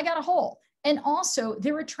telling you, I got a hole. And also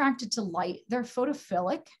they're attracted to light. They're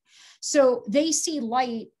photophilic. So they see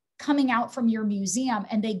light coming out from your museum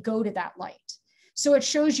and they go to that light. So it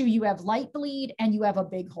shows you have light bleed and you have a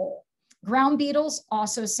big hole. Ground beetles,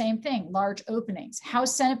 also same thing, large openings.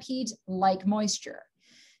 House centipedes like moisture.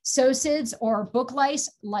 Sosids or book lice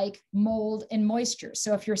like mold and moisture.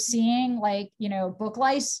 So if you're seeing book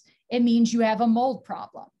lice, it means you have a mold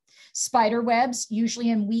problem. Spider webs, usually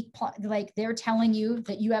in weak, they're telling you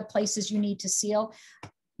that you have places you need to seal.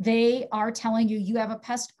 They are telling you have a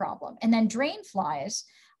pest problem. And then drain flies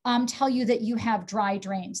tell you that you have dry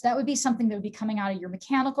drains. That would be something that would be coming out of your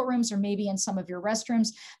mechanical rooms or maybe in some of your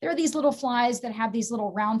restrooms. There are these little flies that have these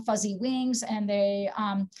little round fuzzy wings, and they,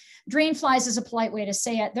 drain flies is a polite way to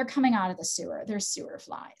say it. They're coming out of the sewer. They're sewer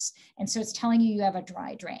flies. And so it's telling you have a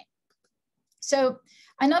dry drain. So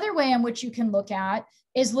another way in which you can look at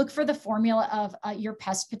is look for the formula of your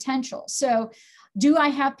pest potential. So do I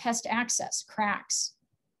have pest access, cracks,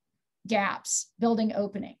 gaps, building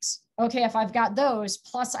openings? Okay, if I've got those,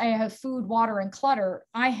 plus I have food, water, and clutter,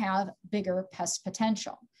 I have bigger pest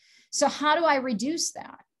potential. So how do I reduce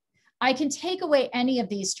that? I can take away any of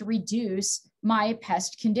these to reduce my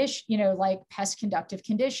pest condition, like pest conductive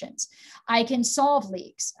conditions. I can solve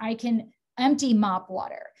leaks. I can empty mop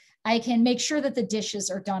water. I can make sure that the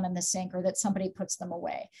dishes are done in the sink or that somebody puts them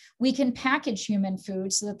away. We can package human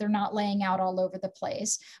food so that they're not laying out all over the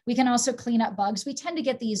place. We can also clean up bugs. We tend to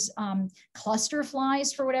get these cluster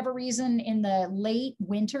flies for whatever reason in the late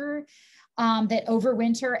winter that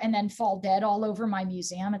overwinter and then fall dead all over my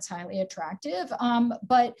museum. It's highly attractive.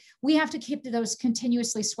 But we have to keep those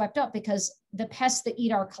continuously swept up because the pests that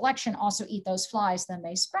eat our collection also eat those flies, then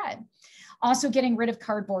they spread. Also getting rid of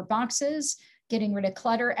cardboard boxes, getting rid of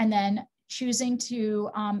clutter, and then choosing to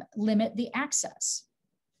limit the access.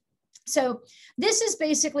 So this is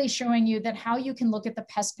basically showing you that how you can look at the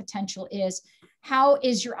pest potential is, how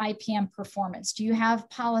is your IPM performance? Do you have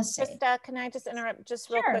policy? Christa, can I just interrupt just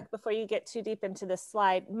real Sure. quick before you get too deep into this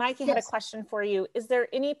slide? Mikey had a question for you. Is there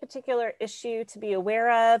any particular issue to be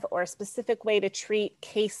aware of or a specific way to treat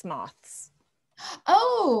case moths?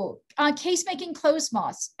 Oh, case making clothes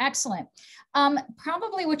moths. Excellent.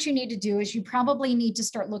 Probably what you need to do is you probably need to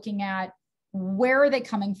start looking at where are they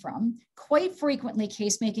coming from. Quite frequently,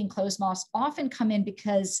 case making clothes moths often come in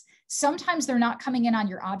because sometimes they're not coming in on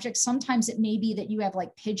your object. Sometimes it may be that you have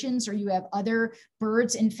like pigeons or you have other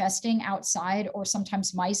birds infesting outside, or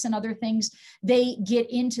sometimes mice and other things. They get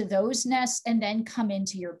into those nests and then come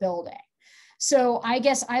into your building. So I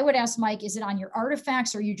guess I would ask Mike, is it on your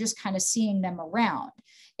artifacts or are you just kind of seeing them around?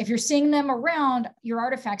 If you're seeing them around your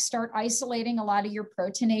artifacts, start isolating a lot of your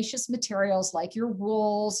proteinaceous materials like your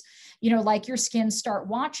wools, like your skin, start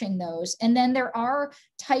watching those. And then there are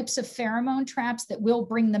types of pheromone traps that will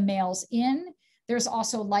bring the males in. There's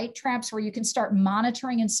also light traps where you can start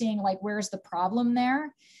monitoring and seeing like, where's the problem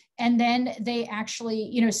there? And then they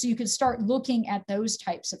actually, so you can start looking at those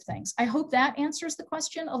types of things. I hope that answers the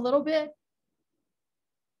question a little bit.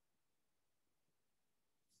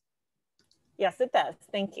 Yes, it does.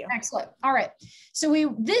 Thank you. Excellent. All right.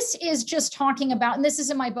 So this is just talking about, and this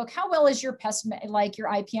is in my book, how well is your pest, like your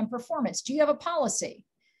IPM performance? Do you have a policy?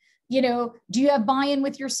 Do you have buy-in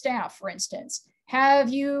with your staff, for instance? Have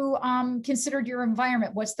you considered your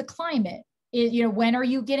environment? What's the climate? When are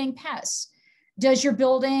you getting pests? Does your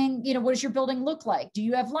building, what does your building look like? Do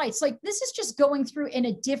you have lights? Like, this is just going through in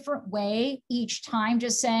a different way each time,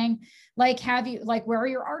 just saying, like, where are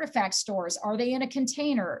your artifact stores? Are they in a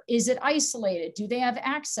container? Is it isolated? Do they have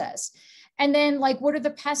access? And then, like, what are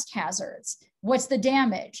the pest hazards? What's the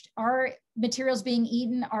damage? Are materials being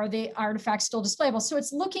eaten? Are the artifacts still displayable? So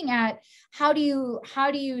it's looking at how do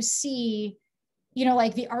you see,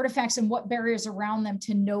 like the artifacts and what barriers around them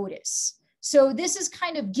to notice. So this is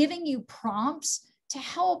kind of giving you prompts to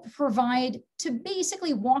help to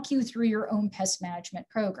basically walk you through your own pest management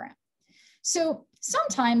program. So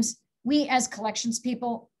sometimes we as collections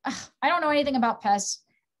people, I don't know anything about pests.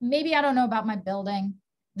 Maybe I don't know about my building.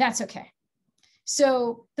 That's okay.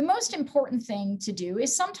 So the most important thing to do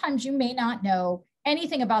is sometimes you may not know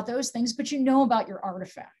anything about those things, but you know about your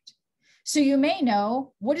artifact. So you may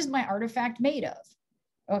know, what is my artifact made of?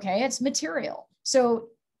 Okay, it's material. So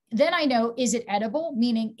then I know, is it edible?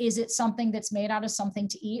 Meaning, is it something that's made out of something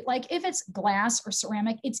to eat? Like if it's glass or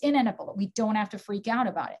ceramic, it's inedible. We don't have to freak out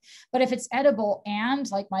about it. But if it's edible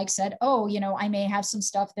and like Mike said, I may have some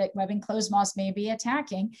stuff that webbing clothes moths may be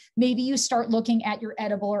attacking, maybe you start looking at your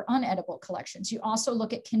edible or unedible collections. You also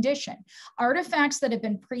look at condition. Artifacts that have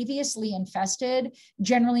been previously infested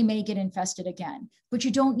generally may get infested again, but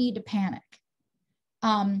you don't need to panic.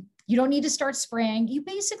 You don't need to start spraying.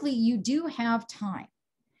 You do have time.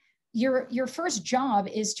 Your first job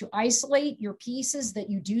is to isolate your pieces that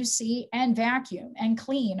you do see and vacuum and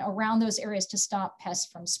clean around those areas to stop pests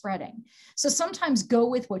from spreading. So sometimes go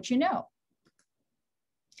with what you know.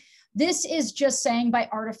 This is just saying by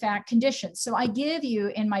artifact conditions. So I give you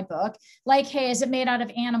in my book, like, hey, is it made out of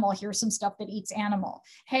animal? Here's some stuff that eats animal.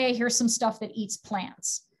 Hey, here's some stuff that eats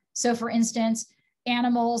plants. So for instance,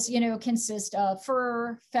 animals, consist of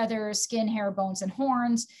fur, feathers, skin, hair, bones, and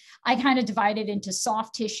horns. I kind of divide it into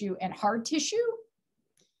soft tissue and hard tissue.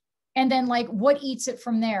 And then like what eats it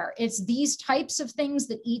from there? It's these types of things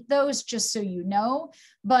that eat those, just so you know,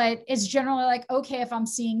 but it's generally like, okay, if I'm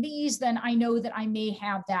seeing these, then I know that I may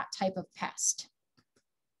have that type of pest.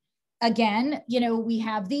 Again, we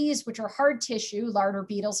have these, which are hard tissue. Larder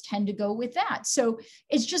beetles tend to go with that. So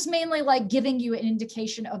it's just mainly like giving you an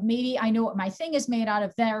indication of maybe I know what my thing is made out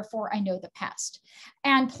of, therefore I know the pest.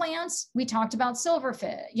 And plants, we talked about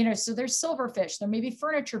silverfish, so there's silverfish, there may be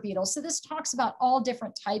furniture beetles. So this talks about all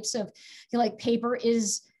different types of, like paper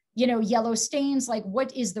is, yellow stains, like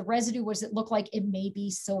what is the residue? What does it look like? It may be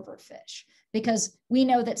silverfish. Because we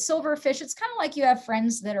know that silverfish, it's kind of like you have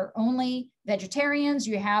friends that are only vegetarians,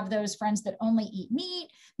 you have those friends that only eat meat,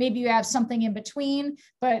 maybe you have something in between,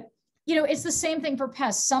 but you know, it's the same thing for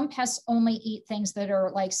pests. Some pests only eat things that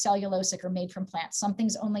are like cellulosic or made from plants. Some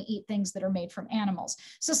things only eat things that are made from animals.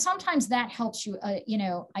 So sometimes that helps you, you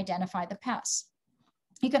know, identify the pests.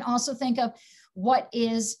 You can also think of what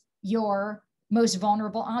is your most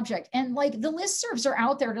vulnerable object. And like the listservs are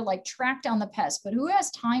out there to like track down the pest, but who has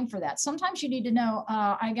time for that? Sometimes you need to know,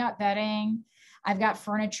 I got bedding, I've got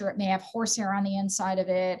furniture, it may have horsehair on the inside of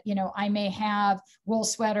it. You know, I may have wool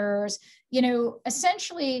sweaters, you know,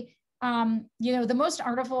 essentially, you know, the most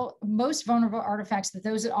vulnerable artifacts that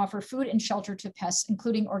those that offer food and shelter to pests,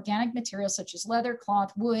 including organic materials such as leather,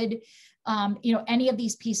 cloth, wood, you know, any of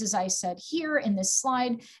these pieces I said here in this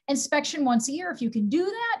slide. Inspection once a year, if you can do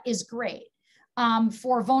that, is great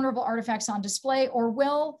for vulnerable artifacts on display, or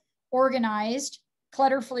well organized,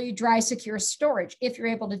 clutter-free, dry, secure storage, if you're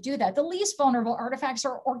able to do that. The least vulnerable artifacts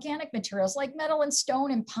are organic materials like metal and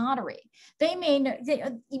stone and pottery.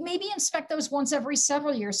 Maybe inspect those once every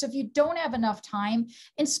several years. So if you don't have enough time,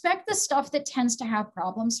 inspect the stuff that tends to have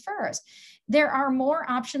problems first. There are more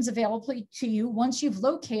options available to you once you've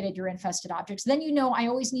located your infested objects. Then you know I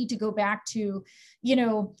always need to go back to, you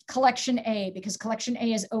know, collection A, because collection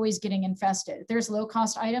A is always getting infested. There's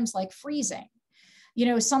low-cost items like freezing. You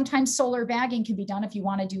know, sometimes solar bagging can be done if you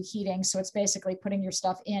want to do heating. So it's basically putting your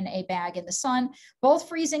stuff in a bag in the sun. Both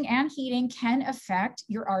freezing and heating can affect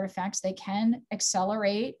your artifacts. They can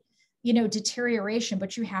accelerate, you know, deterioration,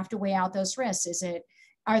 but you have to weigh out those risks.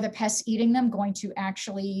 Are the pests eating them going to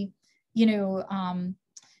actually, you know,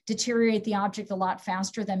 deteriorate the object a lot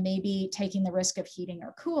faster than maybe taking the risk of heating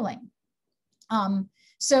or cooling?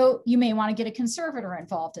 So you may want to get a conservator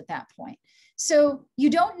involved at that point. So you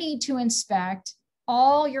don't need to inspect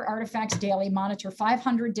all your artifacts daily, monitor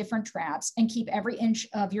 500 different traps, and keep every inch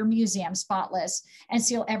of your museum spotless and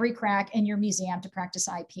seal every crack in your museum to practice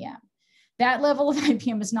IPM. That level of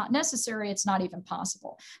IPM is not necessary. It's not even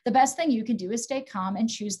possible. The best thing you can do is stay calm and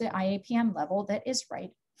choose the IAPM level that is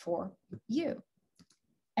right for you.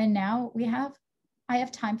 And now I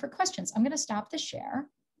have time for questions. I'm going to stop the share.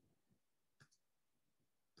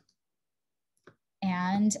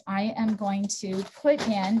 And I am going to put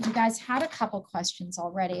in, you guys had a couple questions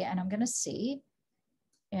already, and I'm going to see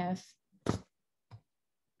if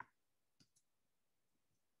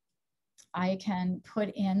I can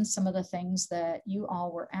put in some of the things that you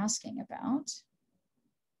all were asking about.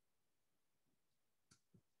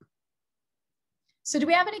 So do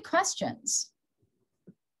we have any questions?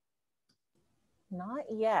 Not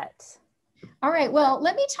yet. All right, well,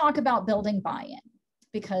 let me talk about building buy-in.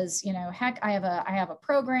 Because, you know, heck, I have a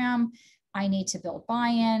program, I need to build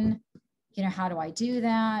buy-in, you know, how do I do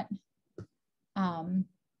that? Okay,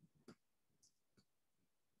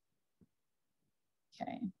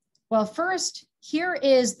 well, first, here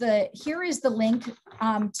is the link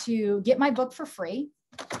to get my book for free.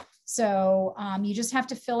 So you just have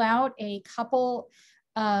to fill out a couple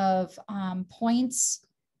of points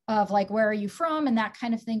of like, where are you from and that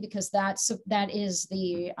kind of thing, because that is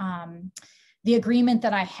the agreement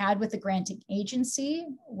that I had with the granting agency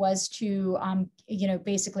was to, you know,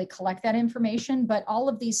 basically collect that information. But all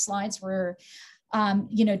of these slides were,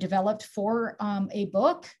 you know, developed for a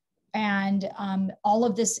book, and all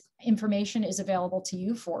of this information is available to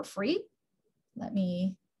you for free. Let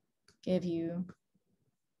me give you.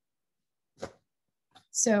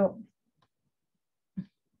 So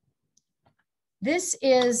this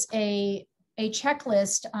is a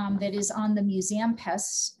checklist that is on the Museum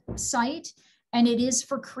Pests site. And it is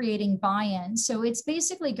for creating buy-in. So it's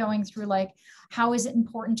basically going through like, how is it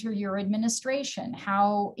important to your administration?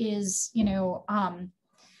 How is, you know,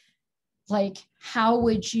 like, how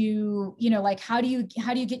would you, you know, like, how do you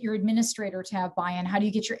get your administrator to have buy-in? How do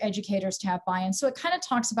you get your educators to have buy-in? So it kind of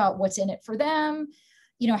talks about what's in it for them.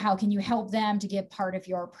 You know, how can you help them to get part of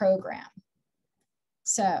your program?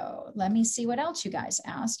 So let me see what else you guys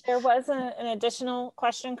asked. There was an additional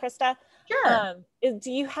question, Christa. Sure.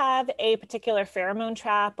 Do you have a particular pheromone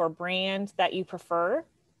trap or brand that you prefer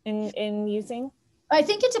in using? I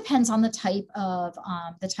think it depends on the type of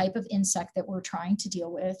insect that we're trying to deal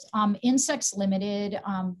with. Insects Limited,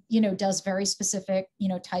 you know, does very specific, you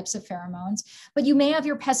know, types of pheromones, but you may have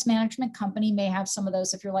your pest management company may have some of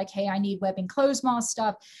those. If you're like, hey, I need web and clothes moth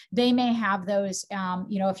stuff, they may have those,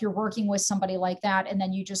 you know, if you're working with somebody like that, and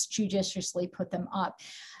then you just judiciously put them up.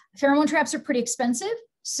 Pheromone traps are pretty expensive.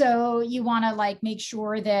 So you want to like make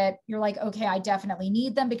sure that you're like, okay, I definitely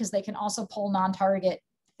need them, because they can also pull non-target.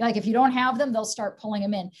 Like if you don't have them, they'll start pulling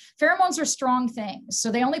them in. Pheromones are strong things.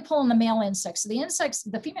 So they only pull in the male insects. So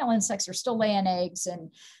the female insects are still laying eggs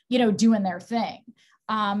and, you know, doing their thing.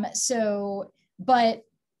 But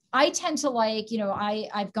I tend to like,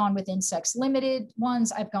 I've gone with insects limited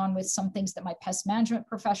ones. I've gone with some things that my pest management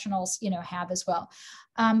professionals, have as well.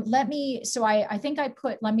 I think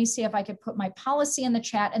let me see if I could put my policy in the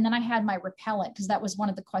chat. And then I had my repellent, because that was one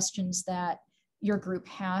of the questions that your group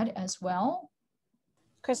had as well.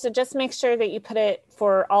 Christa, just make sure that you put it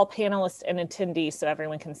for all panelists and attendees so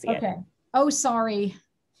everyone can see it. Okay. Oh, sorry.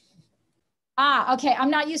 Okay.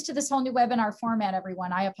 I'm not used to this whole new webinar format,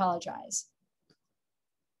 everyone. I apologize.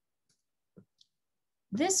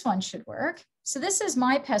 This one should work. So this is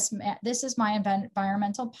my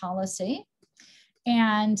environmental policy.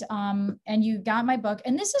 And you got my book.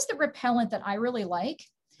 And this is the repellent that I really like,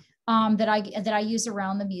 that I use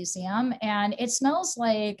around the museum. And it smells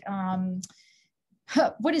like,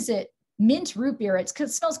 what is it? Mint root beer. It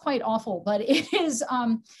smells quite awful, but it is,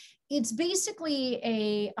 it's basically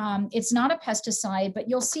it's not a pesticide, but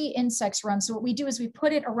you'll see insects run. So what we do is we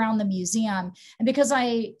put it around the museum. And because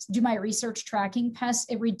I do my research tracking pests,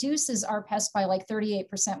 it reduces our pests by like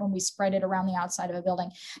 38% when we spread it around the outside of a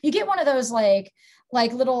building. You get one of those like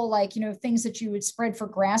little things that you would spread for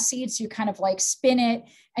grass seeds. You kind of like spin it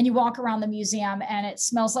and you walk around the museum, and it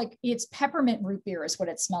smells like it's peppermint root beer is what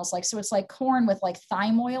it smells like. So it's like corn with like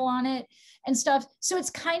thyme oil on it and stuff. So it's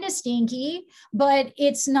kind of stinky, but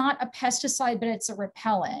it's not a pesticide, but it's a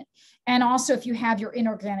repellent. And also if you have your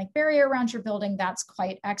inorganic barrier around your building, that's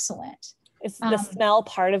quite excellent. Is the smell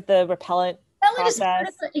part of the repellent process?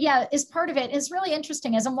 Is part of it. It's really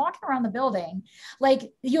interesting. As I'm walking around the building,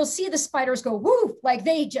 like you'll see the spiders go woo, like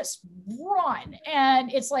they just run.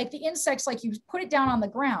 And it's like the insects, like you put it down on the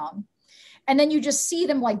ground and then you just see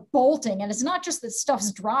them like bolting. And it's not just that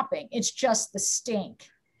stuff's dropping, it's just the stink.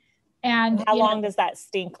 And how long does that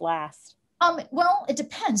stink last? Well, it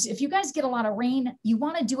depends. If you guys get a lot of rain, you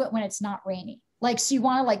want to do it when it's not rainy. Like, so you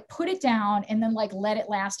want to like put it down and then like let it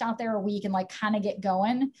last out there a week and like kind of get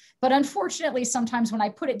going. But unfortunately, sometimes when I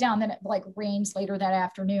put it down, then it like rains later that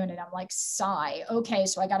afternoon and I'm like, sigh, okay,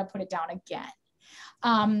 so I got to put it down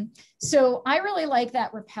again. So I really like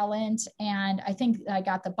that repellent, and I think I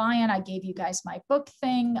got the buy-in. I gave you guys my book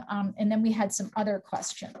thing. And then we had some other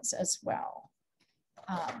questions as well.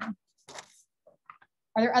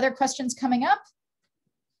 Are there other questions coming up?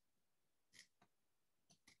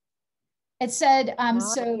 It said,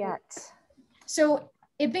 so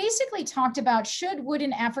it basically talked about, should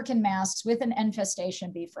wooden African masks with an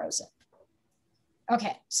infestation be frozen?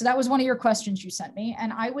 Okay, so that was one of your questions you sent me.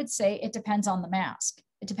 And I would say it depends on the mask.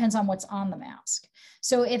 It depends on what's on the mask.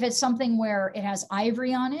 So if it's something where it has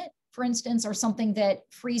ivory on it, for instance, or something that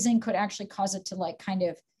freezing could actually cause it to like kind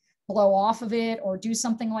of blow off of it or do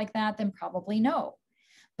something like that, then probably no.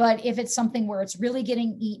 But if it's something where it's really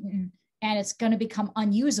getting eaten and it's going to become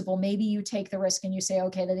unusable, maybe you take the risk and you say,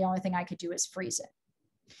 okay, the only thing I could do is freeze it.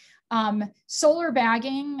 Solar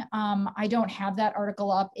bagging, I don't have that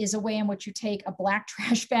article up, is a way in which you take a black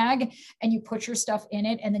trash bag and you put your stuff in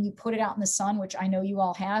it and then you put it out in the sun, which I know you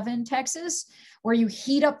all have in Texas, where you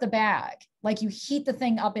heat up the bag, like you heat the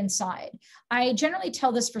thing up inside. I generally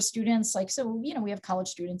tell this for students, like, so, we have college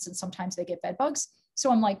students and sometimes they get bed bugs. So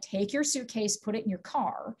I'm like, take your suitcase, put it in your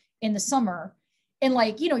car in the summer, and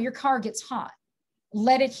like, your car gets hot.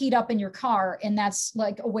 Let it heat up in your car. And that's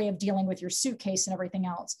like a way of dealing with your suitcase and everything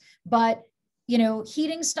else. But,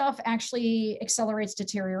 heating stuff actually accelerates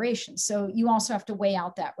deterioration. So you also have to weigh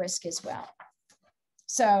out that risk as well.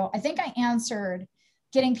 So I think I answered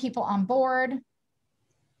getting people on board,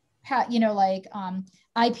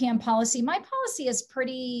 IPM policy. My policy is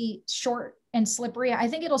pretty short and slippery. I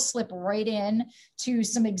think it'll slip right in to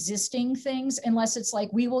some existing things, unless it's like,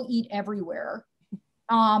 we will eat everywhere.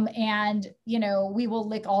 And, we will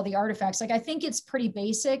lick all the artifacts. Like, I think it's pretty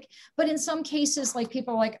basic, but in some cases, like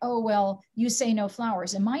people are like, oh, well, you say no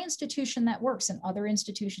flowers. In my institution, that works. In other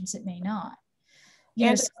institutions, it may not.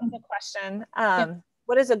 Answer the question.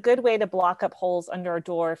 What is a good way to block up holes under a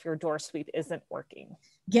door if your door sweep isn't working?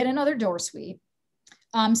 Get another door sweep.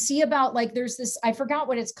 See about like, there's this, I forgot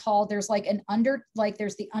what it's called. There's like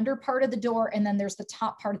there's the under part of the door and then there's the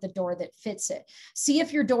top part of the door that fits it. See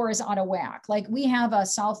if your door is out of whack. Like we have a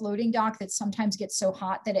south loading dock that sometimes gets so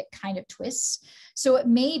hot that it kind of twists. So it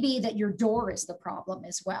may be that your door is the problem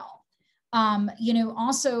as well.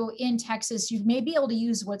 Also in Texas, you may be able to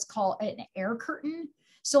use what's called an air curtain.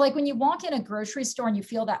 So like when you walk in a grocery store and you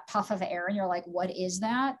feel that puff of air and you're like, what is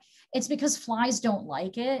that? It's because flies don't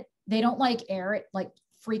like it. They don't like air. It like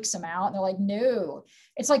freaks them out. And they're like, no,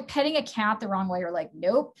 it's like petting a cat the wrong way. You're like,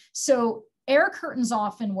 nope. So air curtains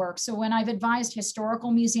often work. So when I've advised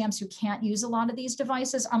historical museums who can't use a lot of these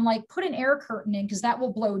devices, I'm like, put an air curtain in because that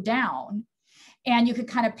will blow down. And you could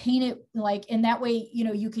kind of paint it like in that way, you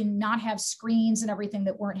know, you can not have screens and everything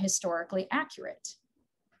that weren't historically accurate.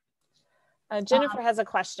 Jennifer has a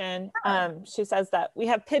question. She says that we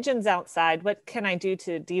have pigeons outside. What can I do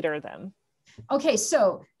to deter them? Okay,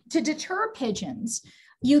 so to deter pigeons,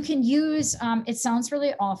 you can use, it sounds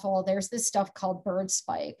really awful. There's this stuff called bird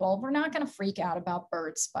spike. Well, we're not going to freak out about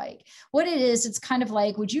bird spike. What it is, it's kind of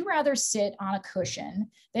like, would you rather sit on a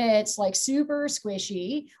cushion that's like super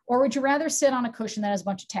squishy, or would you rather sit on a cushion that has a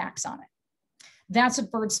bunch of tacks on it? That's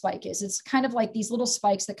what bird spike is. It's kind of like these little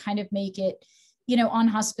spikes that kind of make it, you know,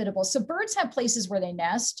 unhospitable. So birds have places where they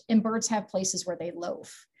nest and birds have places where they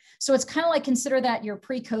loaf. So it's kind of like, consider that your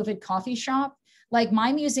pre-COVID coffee shop. Like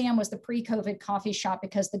my museum was the pre-COVID coffee shop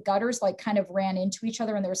because the gutters like kind of ran into each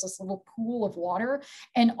other and there was this little pool of water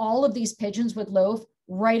and all of these pigeons would loaf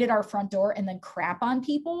right at our front door and then crap on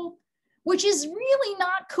people, which is really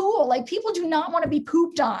not cool. Like people do not want to be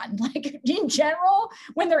pooped on, like in general,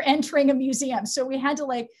 when they're entering a museum. So we had to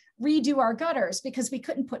like redo our gutters because we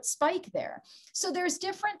couldn't put spike there. So there's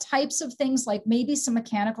different types of things, like maybe some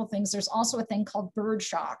mechanical things. There's also a thing called bird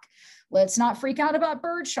shock. Let's not freak out about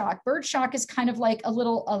bird shock. Bird shock is kind of like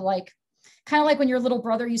kind of like when your little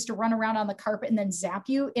brother used to run around on the carpet and then zap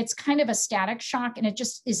you. It's kind of a static shock and it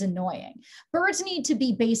just is annoying. Birds need to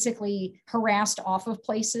be basically harassed off of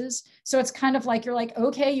places. So it's kind of like, you're like,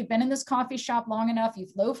 okay, you've been in this coffee shop long enough.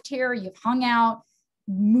 You've loafed here, you've hung out,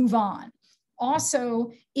 move on.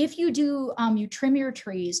 Also, if you do, you trim your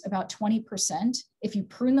trees about 20%. If you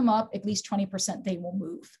prune them up at least 20%, they will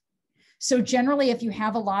move. So generally, if you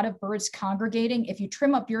have a lot of birds congregating, if you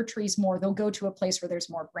trim up your trees more, they'll go to a place where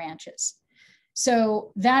there's more branches.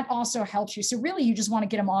 So that also helps you. So really, you just want to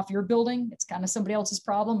get them off your building. It's kind of somebody else's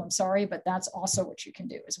problem. I'm sorry, but that's also what you can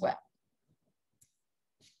do as well.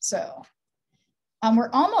 So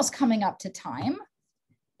we're almost coming up to time.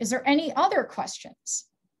 Is there any other questions?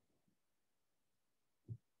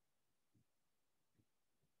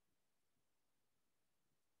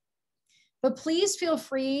 But please feel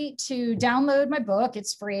free to download my book.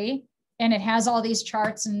 It's free and it has all these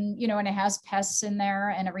charts and, you know, and it has pests in there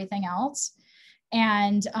and everything else.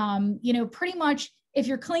 And, you know, pretty much if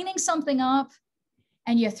you're cleaning something up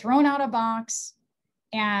and you've thrown out a box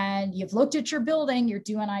and you've looked at your building, you're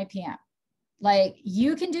doing IPM. Like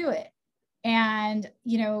you can do it. And,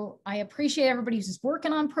 you know, I appreciate everybody who's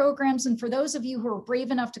working on programs. And for those of you who are brave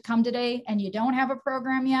enough to come today and you don't have a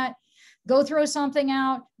program yet, go throw something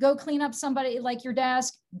out, go clean up somebody like your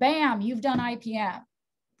desk, bam, you've done IPM.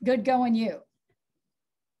 Good going you.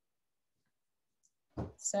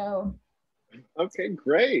 So. Okay,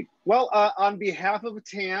 great. Well, on behalf of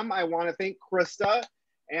TAM, I want to thank Christa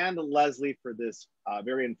and Leslie for this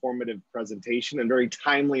very informative presentation and very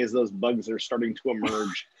timely as those bugs are starting to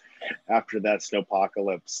emerge after that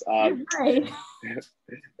snowpocalypse. Right.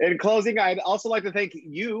 In closing, I'd also like to thank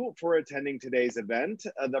you for attending today's event.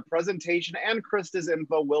 The presentation and Christa's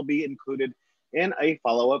info will be included in a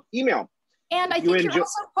follow-up email. And I think you're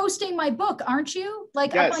also posting my book, aren't you?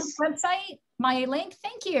 Like yes. Up on your website, my link.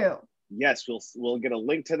 Thank you. Yes, we'll get a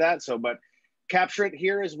link to that. So, but capture it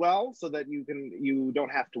here as well so that you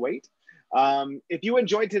don't have to wait. If you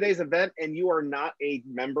enjoyed today's event and you are not a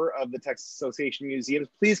member of the Texas Association of Museums,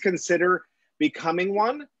 please consider becoming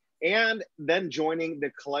one and then joining the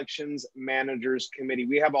Collections Managers Committee.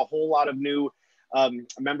 We have a whole lot of new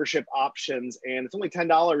membership options, and it's only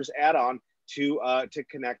 $10 add-on to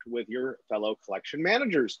connect with your fellow collection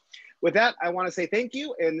managers. With that, I want to say thank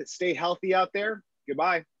you and stay healthy out there.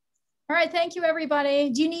 Goodbye. All right, thank you, everybody.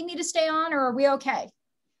 Do you need me to stay on or are we okay?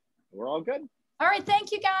 We're all good. All right,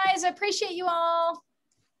 thank you, guys. I appreciate you all.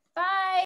 Bye.